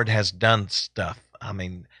the Lord has done stuff. I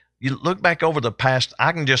mean, you look back over the past,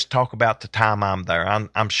 I can just talk about the time I'm there.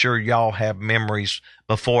 I'm sure y'all have memories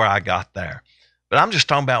before I got there. But I'm just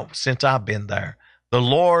talking about since I've been there. The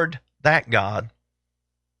Lord, that God,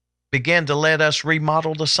 began to let us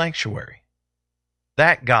remodel the sanctuary.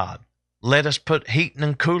 That God let us put heating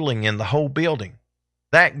and cooling in the whole building.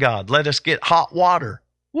 That God let us get hot water.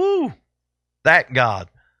 Woo! That God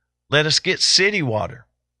let us get city water.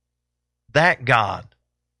 That God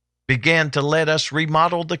began to let us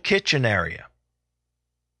remodel the kitchen area.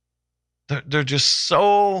 There are just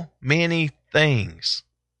so many things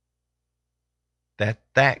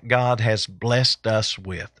that God has blessed us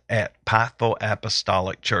with at Pikeville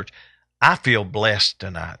Apostolic Church. I feel blessed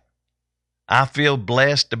tonight. I feel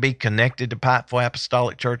blessed to be connected to Pikeville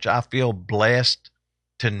Apostolic Church. I feel blessed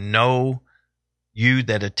to know you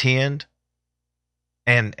that attend.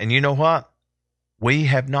 And you know what? We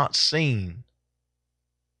have not seen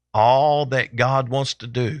all that God wants to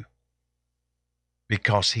do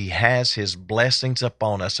because he has his blessings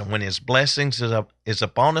upon us. And when his blessings is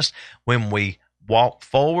upon us, when we walk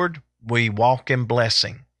forward, we walk in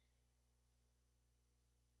blessing.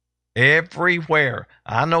 Everywhere.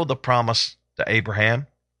 I know the promise to Abraham.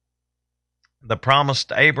 The promise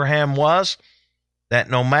to Abraham was that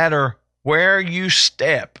no matter where you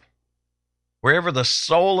step, wherever the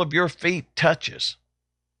sole of your feet touches.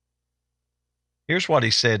 Here's what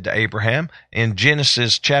he said to Abraham in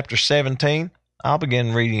Genesis chapter 17. I'll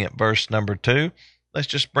begin reading at verse number 2. Let's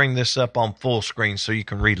just bring this up on full screen so you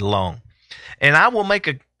can read along. And I will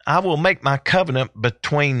make my covenant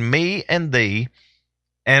between me and thee,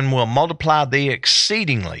 and will multiply thee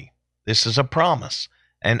exceedingly. This is a promise.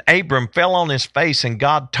 And Abram fell on his face, and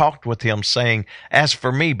God talked with him, saying, As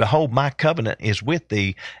for me, behold, my covenant is with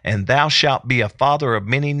thee, and thou shalt be a father of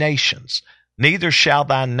many nations. Neither shall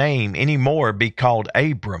thy name any more be called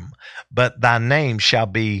Abram, but thy name shall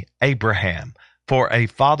be Abraham. For a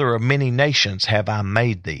father of many nations have I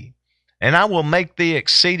made thee. And I will make thee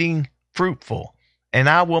exceeding fruitful, and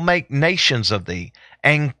I will make nations of thee,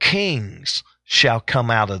 and kings shall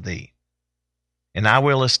come out of thee. And I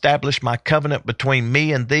will establish my covenant between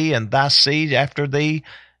me and thee and thy seed after thee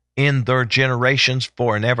in their generations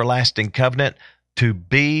for an everlasting covenant, to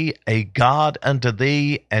be a God unto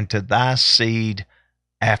thee and to thy seed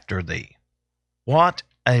after thee. What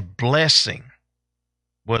a blessing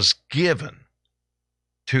was given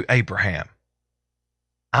to Abraham.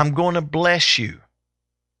 I'm going to bless you.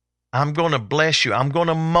 I'm going to bless you. I'm going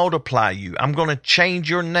to multiply you. I'm going to change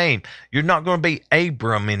your name. You're not going to be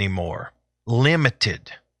Abram anymore.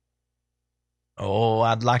 Limited. Oh,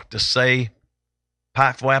 I'd like to say,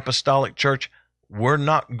 Pikeville Apostolic Church, we're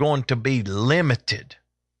not going to be limited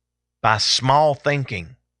by small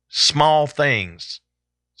thinking, small things,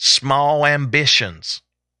 small ambitions,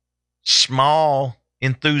 small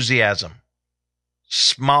enthusiasm,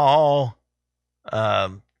 small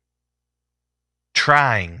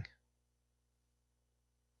trying.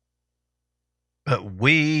 But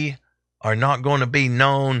we are not going to be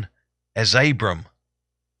known as Abram.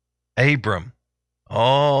 Abram.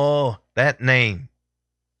 Oh, that name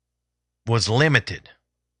was limited.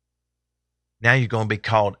 Now you're going to be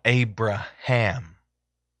called Abraham.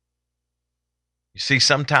 You see,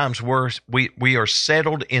 sometimes we are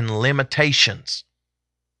settled in limitations.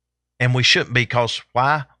 And we shouldn't be, because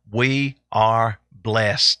why? We are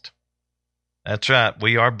blessed. That's right.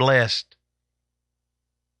 We are blessed.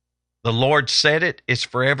 The Lord said it. It's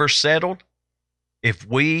forever settled. If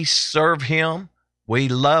we serve Him, we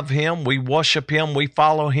love Him, we worship Him, we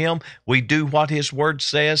follow Him, we do what His Word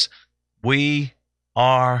says, we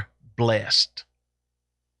are blessed.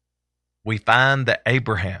 We find that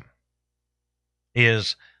Abraham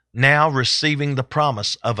is now receiving the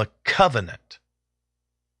promise of a covenant.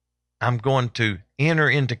 I'm going to enter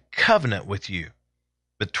into covenant with you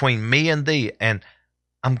between me and thee, and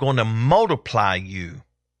I'm going to multiply you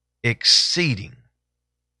exceeding.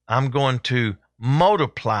 I'm going to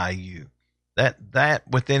multiply you. That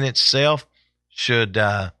within itself should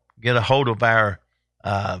get a hold of our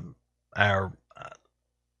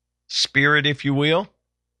spirit, if you will,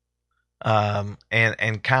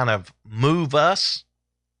 and kind of move us.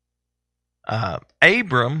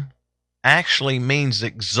 Abram actually means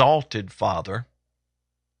exalted father.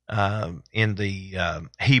 In the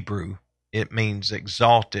Hebrew, it means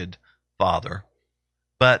exalted father.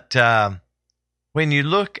 But when you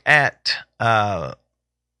look at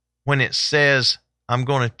when it says, I'm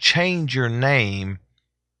going to change your name,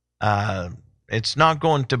 it's not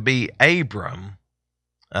going to be Abram,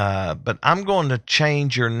 but I'm going to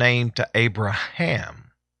change your name to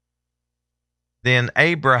Abraham. Then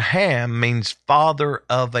Abraham means father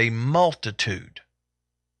of a multitude.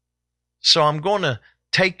 So I'm going to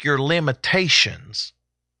take your limitations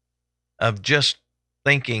of just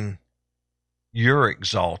thinking you're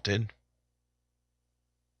exalted.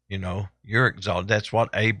 You know, you're exalted. That's what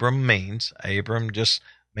Abram means. Abram just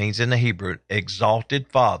means in the Hebrew, exalted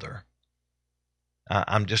father.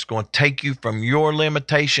 I'm just going to take you from your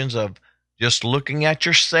limitations of just looking at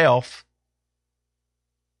yourself,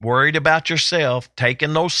 worried about yourself,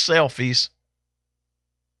 taking those selfies.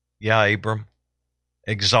 Yeah, Abram,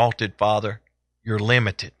 exalted father, you're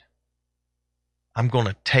limited. I'm going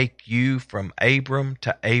to take you from Abram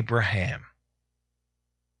to Abraham.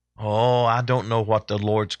 Oh, I don't know what the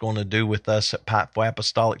Lord's going to do with us at Pikeville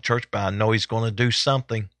Apostolic Church, but I know He's going to do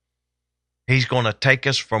something. He's going to take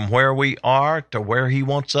us from where we are to where He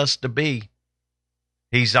wants us to be.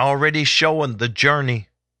 He's already showing the journey.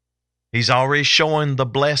 He's already showing the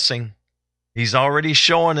blessing. He's already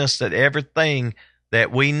showing us that everything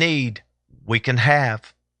that we need, we can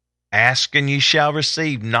have. Ask and ye shall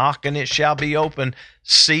receive. Knock and it shall be open.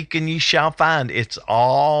 Seek and ye shall find. It's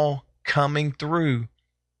all coming through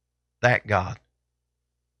that God.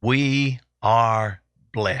 We are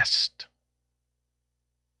blessed.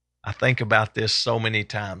 I think about this so many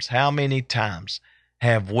times. How many times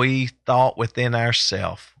have we thought within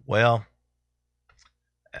ourselves, well,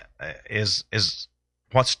 is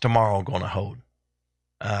what's tomorrow going to hold?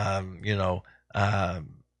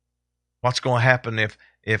 What's going to happen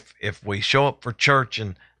if we show up for church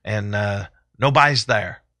and nobody's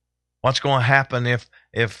there? What's going to happen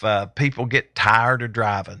if people get tired of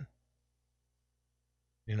driving?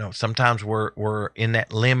 You know, sometimes we're in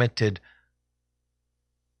that limited,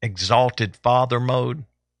 exalted father mode.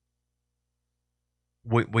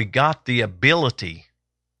 We got the ability,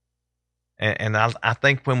 and I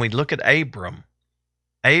think when we look at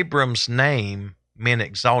Abram's name meant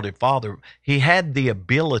exalted father. He had the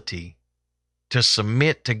ability to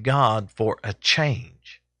submit to God for a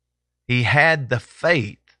change. He had the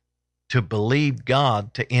faith to believe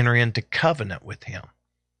God to enter into covenant with Him.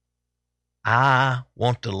 I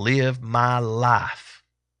want to live my life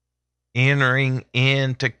entering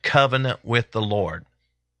into covenant with the Lord.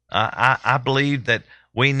 I believe that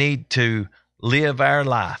we need to live our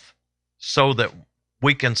life so that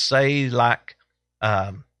we can say like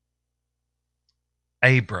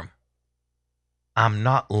Abram, I'm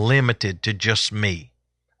not limited to just me.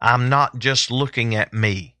 I'm not just looking at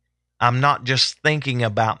me. I'm not just thinking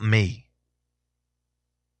about me.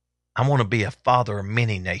 I want to be a father of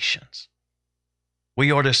many nations.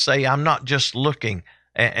 We ought to say, I'm not just looking,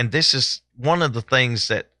 and this is one of the things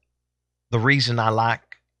that the reason I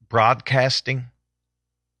like broadcasting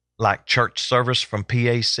like church service from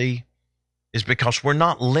PAC is because we're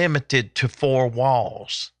not limited to four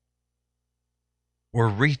walls. We're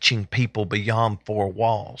reaching people beyond four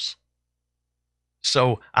walls.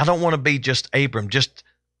 So I don't want to be just Abram, just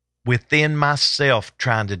within myself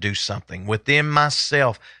trying to do something, within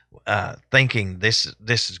myself thinking this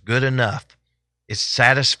is good enough. It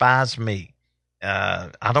satisfies me.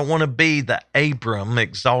 I don't want to be the Abram,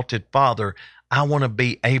 exalted father. I want to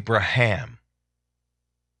be Abraham.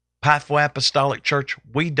 Pikeville Apostolic Church,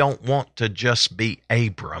 we don't want to just be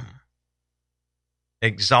Abram,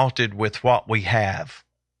 exalted with what we have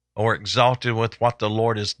or exalted with what the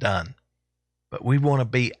Lord has done. But we want to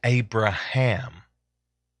be Abraham,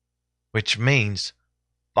 which means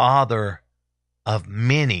father of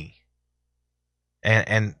many.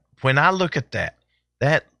 And when I look at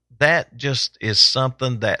that just is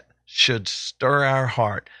something that should stir our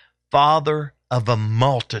heart. Father of a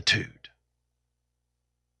multitude.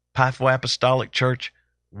 Pikeville Apostolic Church,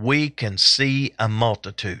 we can see a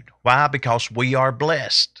multitude. Why? Because we are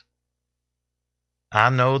blessed. I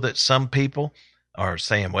know that some people are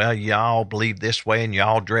saying, well, y'all believe this way and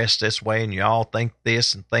y'all dress this way and y'all think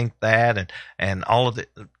this and think that and all of it.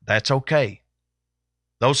 That's okay.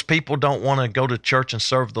 Those people don't want to go to church and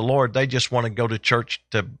serve the Lord. They just want to go to church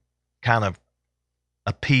to kind of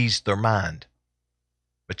appease their mind.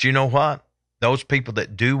 But you know what? Those people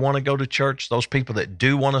that do want to go to church, those people that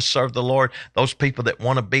do want to serve the Lord, those people that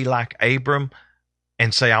want to be like Abram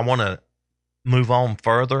and say, I want to move on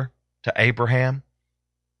further to Abraham,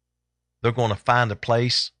 they're going to find a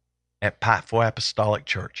place at Pikeville Apostolic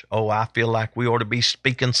Church. Oh, I feel like we ought to be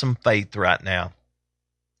speaking some faith right now.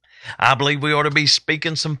 I believe we ought to be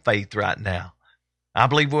speaking some faith right now. I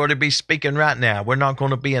believe we ought to be speaking right now. We're not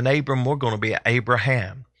going to be an Abram. We're going to be an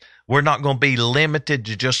Abraham. We're not going to be limited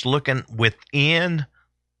to just looking within,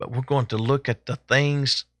 but we're going to look at the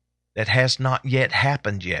things that has not yet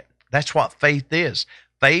happened yet. That's what faith is.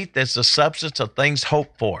 Faith is the substance of things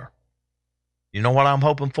hoped for. You know what I'm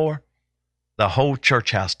hoping for? The whole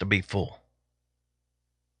church house to be full.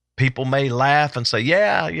 People may laugh and say,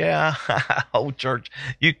 yeah, whole church.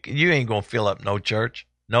 You ain't going to fill up no church.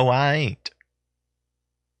 No, I ain't.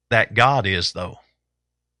 That God is, though.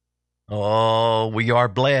 Oh, we are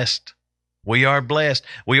blessed. We are blessed.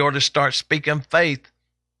 We ought to start speaking faith.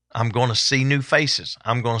 I'm going to see new faces.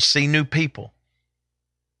 I'm going to see new people.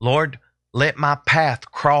 Lord, let my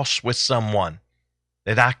path cross with someone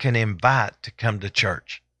that I can invite to come to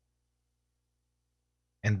church.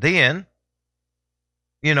 And then,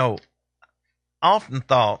 you know, often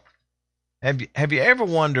thought, have you ever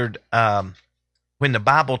wondered when the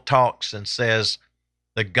Bible talks and says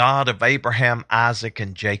the God of Abraham, Isaac,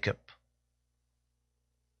 and Jacob?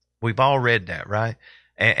 We've all read that, right?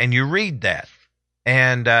 And you read that,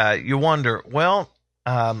 and you wonder, well,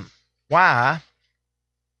 why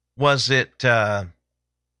was it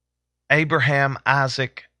Abraham,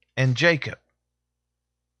 Isaac, and Jacob?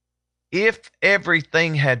 If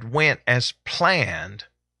everything had went as planned,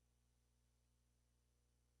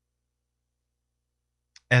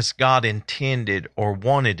 as God intended or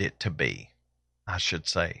wanted it to be, I should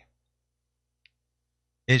say,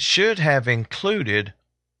 it should have included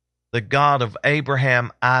the God of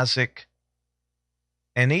Abraham, Isaac,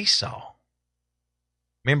 and Esau.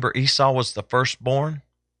 Remember, Esau was the firstborn?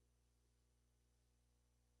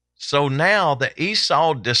 So now that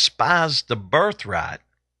Esau despised the birthright,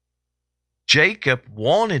 Jacob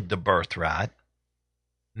wanted the birthright.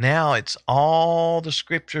 Now it's all the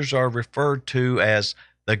scriptures are referred to as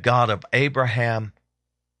the God of Abraham,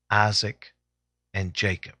 Isaac, and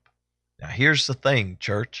Jacob. Now here's the thing,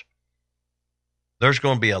 church. There's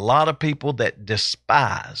going to be a lot of people that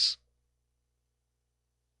despise.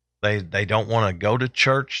 They don't want to go to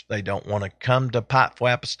church. They don't want to come to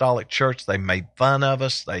Pikeville Apostolic Church. They made fun of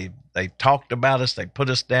us. They talked about us. They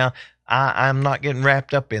put us down. I'm not getting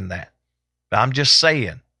wrapped up in that. But I'm just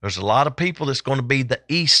saying, there's a lot of people that's going to be the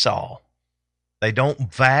Esau. They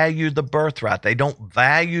don't value the birthright. They don't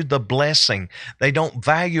value the blessing. They don't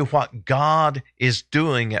value what God is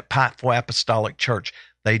doing at Pikeville Apostolic Church.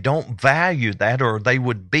 They don't value that, or they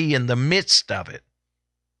would be in the midst of it.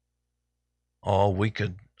 Oh, we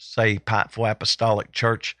could say Pikeville Apostolic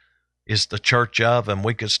Church is the church of, and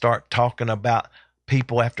we could start talking about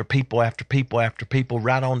people after people after people after people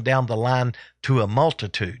right on down the line to a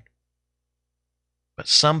multitude. But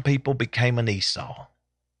some people became an Esau.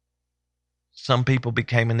 Some people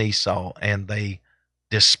became an Esau, and they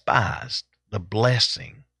despised the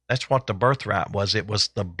blessing. That's what the birthright was. It was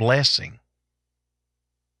the blessing.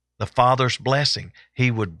 the father's blessing.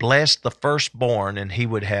 He would bless the firstborn, and he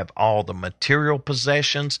would have all the material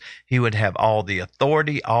possessions. He would have all the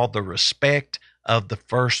authority, all the respect of the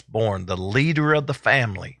firstborn, the leader of the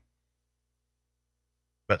family.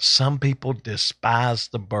 But some people despise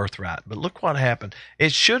the birthright. But look what happened.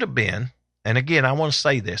 It should have been, and again, I want to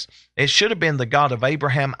say this, it should have been the God of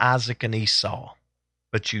Abraham, Isaac, and Esau.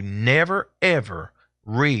 But you never, ever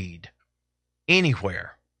read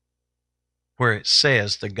anywhere where it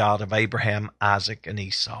says the God of Abraham, Isaac, and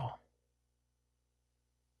Esau.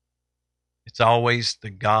 It's always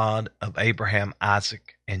the God of Abraham,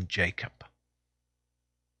 Isaac, and Jacob.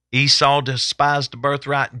 Esau despised the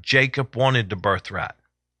birthright. Jacob wanted the birthright.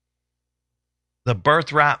 The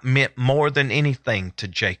birthright meant more than anything to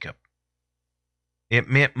Jacob. It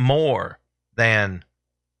meant more than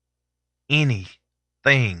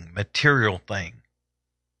anything, material thing.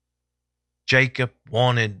 Jacob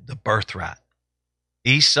wanted the birthright.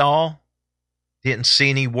 Esau didn't see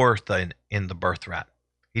any worth in the birthright.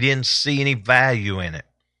 He didn't see any value in it.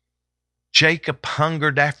 Jacob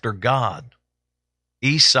hungered after God.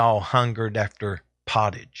 Esau hungered after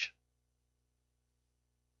pottage.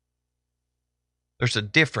 There's a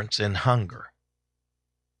difference in hunger.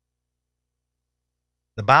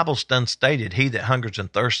 The Bible's done stated, he that hungers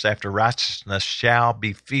and thirsts after righteousness shall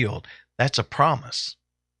be filled. That's a promise.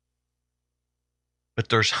 But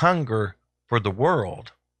there's hunger for the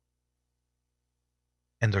world,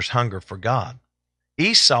 and there's hunger for God.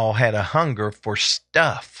 Esau had a hunger for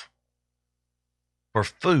stuff, for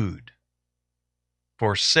food,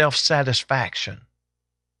 for self-satisfaction,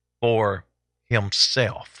 for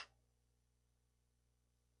himself.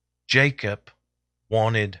 Jacob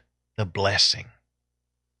wanted the blessing.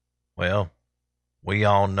 Well, we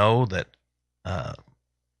all know that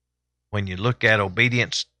when you look at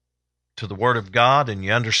obedience to the Word of God, and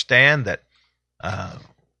you understand that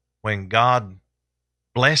when God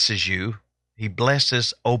blesses you, he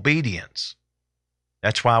blesses obedience.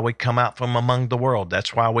 That's why we come out from among the world.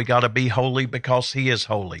 That's why we got to be holy, because he is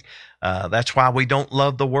holy. That's why we don't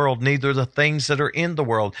love the world, neither the things that are in the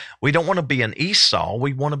world. We don't want to be an Esau.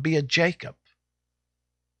 We want to be a Jacob.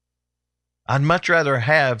 I'd much rather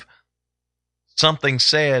have something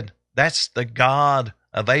said, that's the God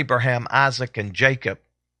of Abraham, Isaac, and Jacob,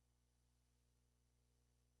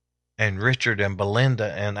 and Richard and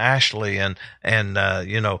Belinda and Ashley and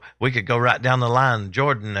we could go right down the line,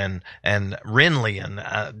 Jordan and Renly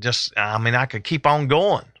and I could keep on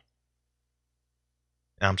going.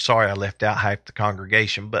 I'm sorry I left out half the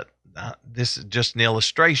congregation, but this is just an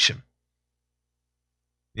illustration.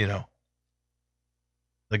 The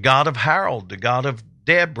God of Harold, the God of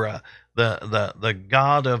Deborah, the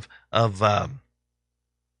God of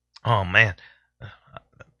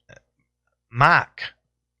Mike,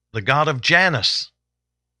 the God of Janice.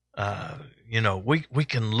 We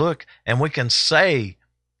can look and we can say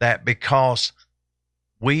that because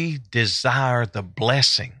we desire the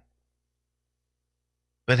blessing.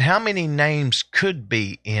 But how many names could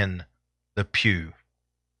be in the pew?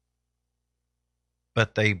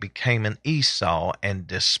 But they became an Esau and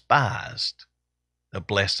despised the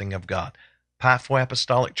blessing of God. Pikeville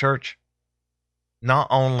Apostolic Church, not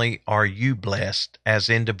only are you blessed as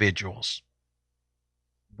individuals,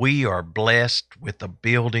 we are blessed with a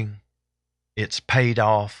building. It's paid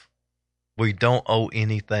off. We don't owe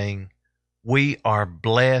anything. We are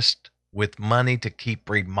blessed with money to keep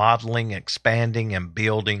remodeling, expanding, and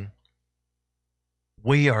building.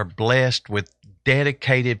 We are blessed with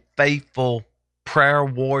dedicated, faithful, prayer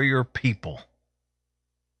warrior people.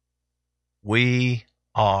 We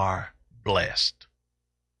are blessed.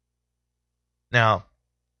 Now,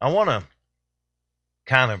 I want to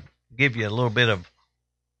kind of give you a little bit of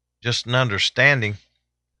just an understanding.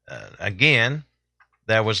 Again,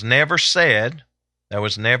 that was never said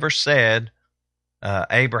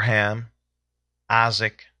Abraham,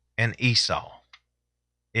 Isaac, and Esau.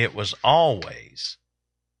 It was always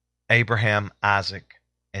Abraham, Isaac,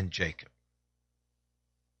 and Jacob.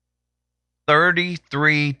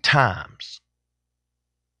 33 times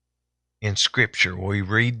in Scripture we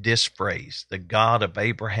read this phrase, the God of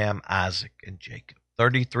Abraham, Isaac, and Jacob.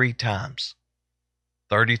 33 times.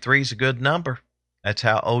 33 is a good number. That's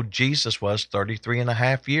how old Jesus was, 33 and a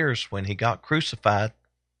half years when he got crucified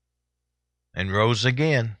and rose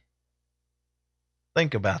again.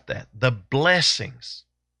 Think about that. The blessings.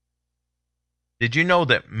 Did you know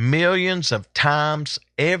that millions of times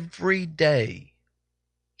every day,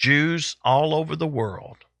 Jews all over the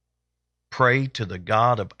world pray to the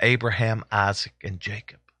God of Abraham, Isaac, and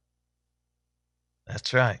Jacob?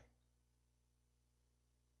 That's right.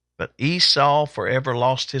 But Esau forever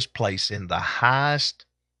lost his place in the highest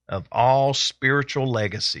of all spiritual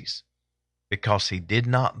legacies because he did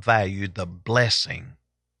not value the blessing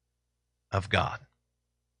of God.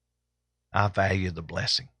 I value the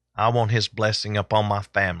blessing. I want his blessing upon my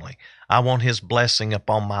family. I want his blessing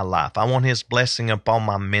upon my life. I want his blessing upon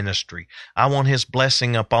my ministry. I want his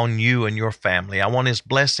blessing upon you and your family. I want his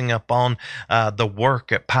blessing upon the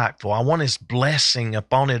work at Pikeville. I want his blessing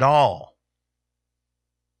upon it all.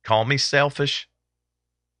 Call me selfish,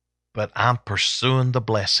 but I'm pursuing the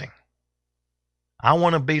blessing. I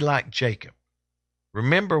want to be like Jacob.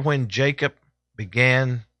 Remember when Jacob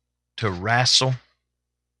began to wrestle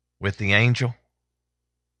with the angel?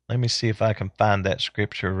 Let me see if I can find that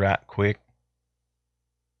scripture right quick,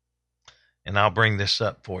 and I'll bring this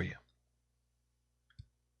up for you.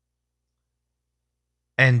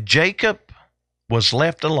 And Jacob was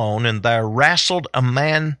left alone, and there wrestled a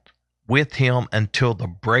man with him until the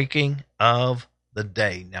breaking of the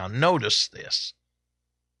day. Now notice this.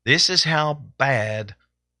 This is how bad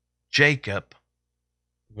Jacob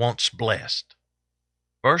wants blessed.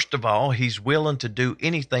 First of all, he's willing to do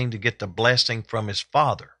anything to get the blessing from his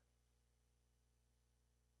father.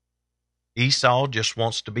 Esau just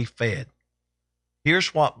wants to be fed.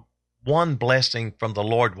 Here's what one blessing from the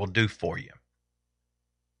Lord will do for you.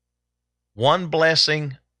 One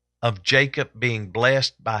blessing of Jacob being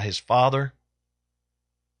blessed by his father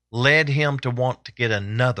led him to want to get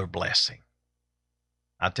another blessing.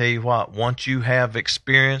 I tell you what, once you have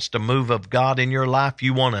experienced a move of God in your life,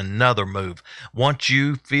 you want another move. Once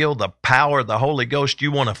you feel the power of the Holy Ghost,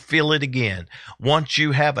 you want to feel it again. Once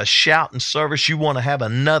you have a shouting service, you want to have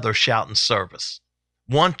another shouting service.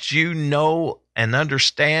 Once you know and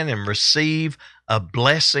understand and receive a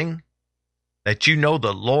blessing that you know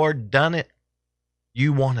the Lord done it,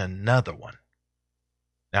 you want another one.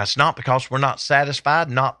 Now, it's not because we're not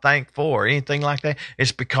satisfied, not thankful, or anything like that.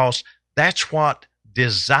 It's because that's what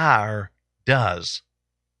desire does.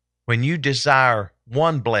 When you desire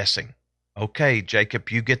one blessing, okay, Jacob,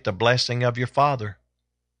 you get the blessing of your father.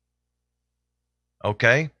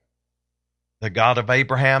 Okay, the God of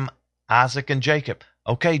Abraham, Isaac, and Jacob.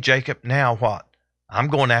 Okay, Jacob, now what? I'm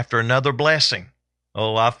going after another blessing.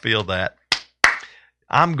 Oh, I feel that.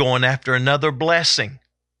 I'm going after another blessing.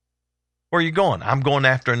 Where are you going? I'm going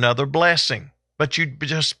after another blessing. But you've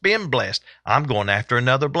just been blessed. I'm going after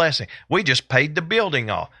another blessing. We just paid the building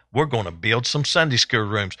off. We're going to build some Sunday school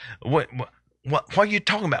rooms. What are you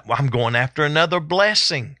talking about? Well, I'm going after another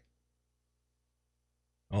blessing.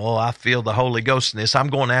 Oh, I feel the Holy Ghost in this. I'm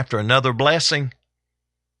going after another blessing.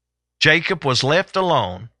 Jacob was left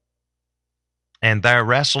alone, and there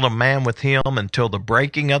wrestled a man with him until the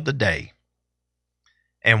breaking of the day.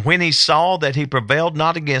 And when he saw that he prevailed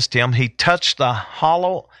not against him, he touched the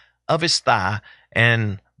hollow of his thigh,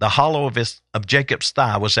 and the hollow of Jacob's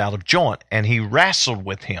thigh was out of joint, and he wrestled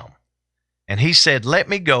with him. And he said, Let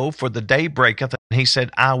me go, for the day breaketh. And he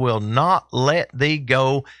said, I will not let thee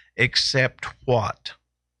go, except what?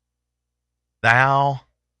 Thou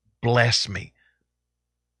bless me.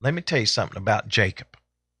 Let me tell you something about Jacob.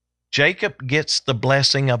 Jacob gets the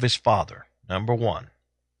blessing of his father, number one.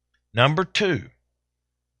 Number two,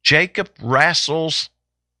 Jacob wrestles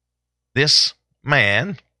this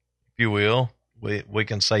man, if you will. We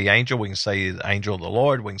can say angel, we can say the angel of the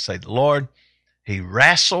Lord, we can say the Lord. He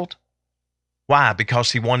wrestled. Why?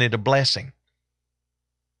 Because he wanted a blessing.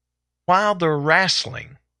 While they're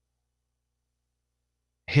wrestling,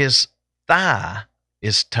 his thigh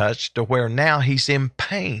is touched to where now he's in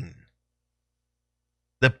pain.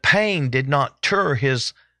 The pain did not deter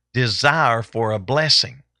his desire for a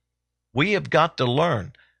blessing. We have got to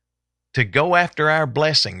learn to go after our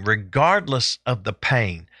blessing regardless of the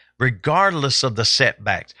pain, regardless of the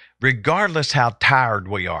setbacks, regardless how tired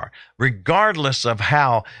we are, regardless of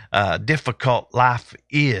how difficult life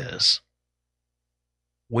is.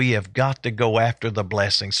 We have got to go after the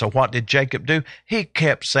blessing. So what did Jacob do? He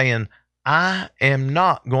kept saying, I am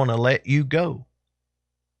not going to let you go.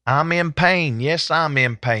 I'm in pain. Yes, I'm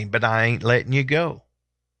in pain, but I ain't letting you go.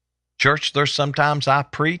 Church, there's sometimes I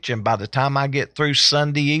preach, and by the time I get through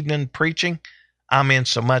Sunday evening preaching, I'm in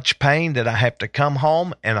so much pain that I have to come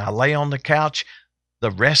home and I lay on the couch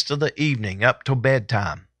the rest of the evening up till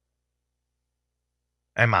bedtime.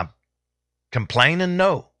 Am I complaining?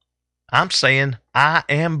 No. I'm saying I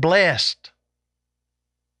am blessed.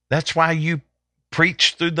 That's why you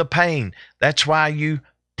preach through the pain. That's why you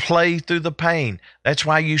play through the pain. That's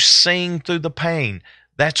why you sing through the pain.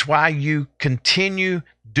 That's why you continue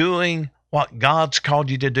doing what God's called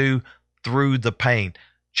you to do through the pain.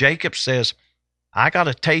 Jacob says, I got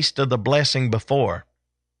a taste of the blessing before.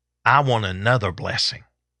 I want another blessing.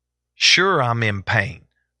 Sure, I'm in pain.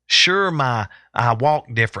 Sure, I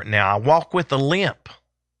walk different now. I walk with a limp.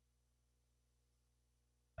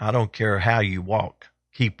 I don't care how you walk.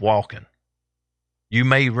 Keep walking. You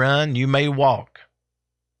may run, you may walk,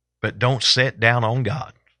 but don't sit down on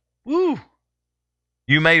God. Woo!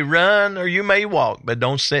 You may run or you may walk, but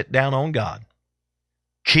don't sit down on God.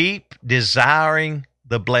 Keep desiring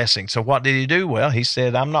the blessing. So what did he do? Well, he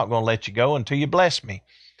said, I'm not going to let you go until you bless me.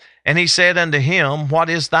 And he said unto him, what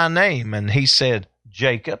is thy name? And he said,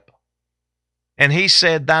 Jacob. And he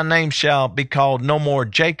said, thy name shall be called no more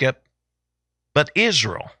Jacob, but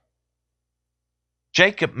Israel.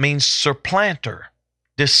 Jacob means supplanter,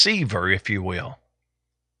 deceiver, if you will.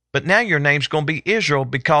 But now your name's going to be Israel,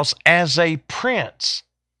 because as a prince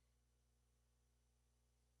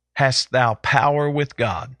hast thou power with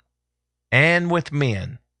God and with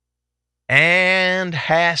men, and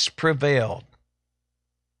hast prevailed.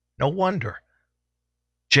 No wonder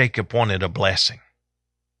Jacob wanted a blessing.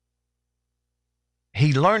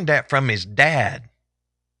 He learned that from his dad.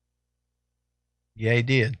 Yeah, he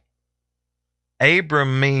did.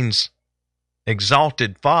 Abram means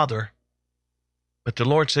exalted father. But the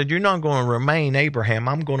Lord said, you're not going to remain Abraham.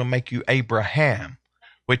 I'm going to make you Abraham,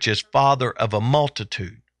 which is father of a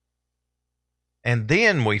multitude. And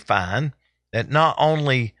then we find that not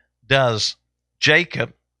only does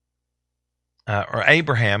Jacob or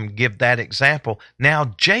Abraham give that example,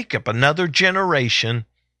 now Jacob, another generation,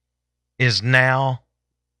 is now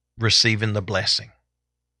receiving the blessing.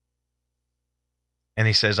 And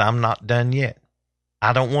he says, I'm not done yet.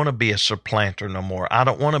 I don't want to be a supplanter no more. I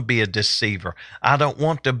don't want to be a deceiver. I don't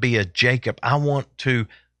want to be a Jacob. I want to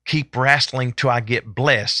keep wrestling till I get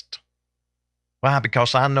blessed. Why?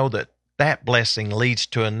 Because I know that that blessing leads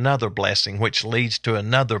to another blessing, which leads to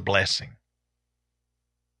another blessing.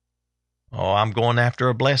 Oh, I'm going after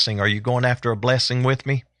a blessing. Are you going after a blessing with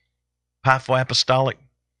me? Pikeville Apostolic,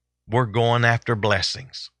 we're going after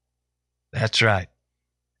blessings. That's right.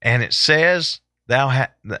 And it says,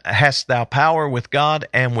 hast thou power with God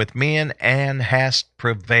and with men, and hast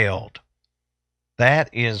prevailed. That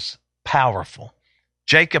is powerful.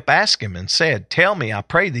 Jacob asked him and said, tell me, I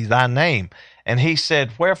pray thee, thy name. And he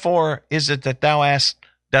said, wherefore is it that thou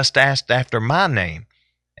dost ask after my name?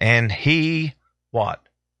 And he, what?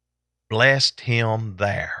 Blessed him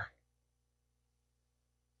there.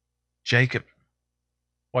 Jacob,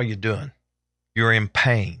 what are you doing? You're in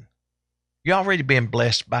pain. You already been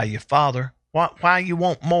blessed by your father. Why you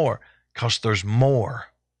want more? Because there's more.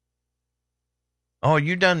 Oh,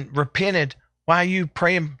 you done repented. Why are you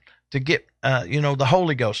praying to get, the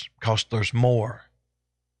Holy Ghost? Because there's more.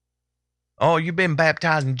 Oh, you've been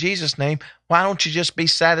baptized in Jesus' name. Why don't you just be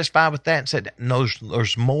satisfied with that and say, no,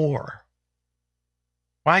 there's more.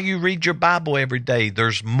 Why you read your Bible every day?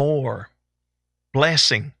 There's more.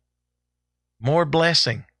 Blessing. More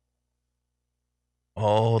blessing.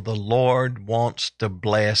 Oh, the Lord wants to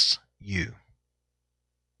bless you.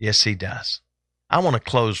 Yes, he does. I want to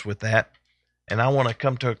close with that, and I want to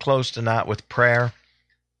come to a close tonight with prayer.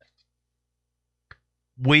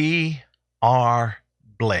 We are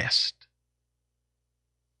blessed.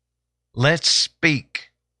 Let's speak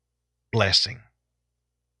blessing.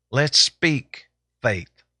 Let's speak faith.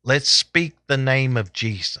 Let's speak the name of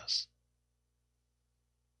Jesus.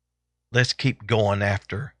 Let's keep going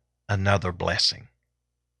after another blessing.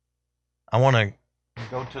 I want to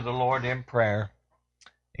go to the Lord in prayer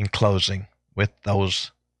in closing with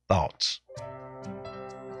those thoughts.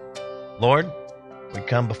 Lord, we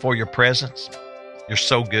come before your presence. You're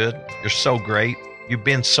so good. You're so great. You've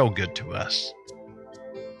been so good to us.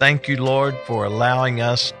 Thank you, Lord, for allowing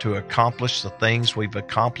us to accomplish the things we've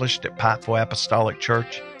accomplished at Pikeville Apostolic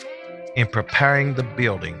Church in preparing the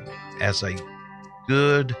building as a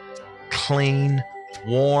good, clean,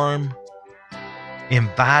 warm,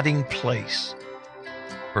 inviting place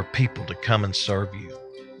for people to come and serve you.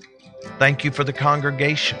 Thank you for the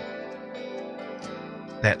congregation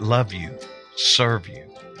that love you, serve you,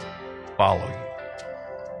 follow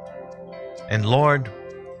you. And Lord,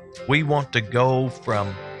 we want to go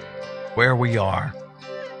from where we are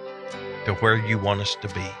to where you want us to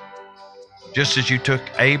be. Just as you took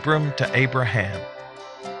Abram to Abraham,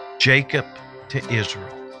 Jacob to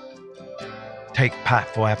Israel, take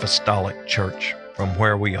Pikeville Apostolic Church from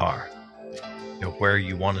where we are to where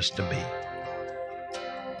you want us to be.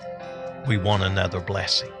 We want another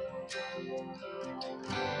blessing.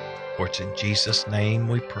 For it's in Jesus' name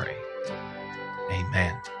we pray.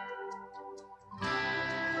 Amen.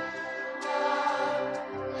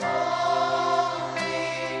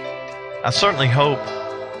 I certainly hope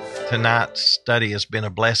tonight's study has been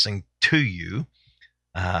a blessing to you.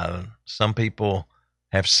 Some people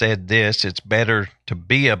have said this: it's better to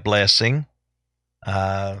be a blessing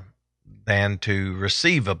than to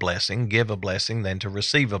receive a blessing, give a blessing than to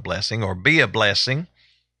receive a blessing, or be a blessing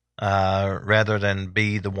rather than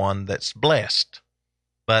be the one that's blessed.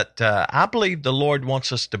 But I believe the Lord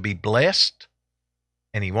wants us to be blessed,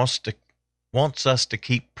 and He wants us to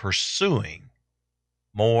keep pursuing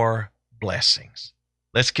more blessings.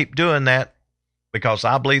 Let's keep doing that, because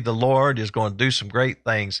I believe the Lord is going to do some great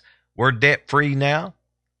things. We're debt-free now,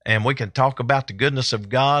 and we can talk about the goodness of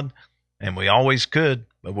God, and we always could,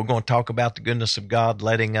 but we're going to talk about the goodness of God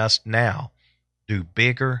letting us now do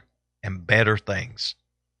bigger and better things.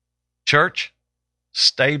 Church,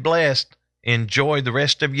 stay blessed. Enjoy the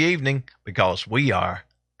rest of your evening, because we are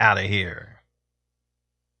out of here.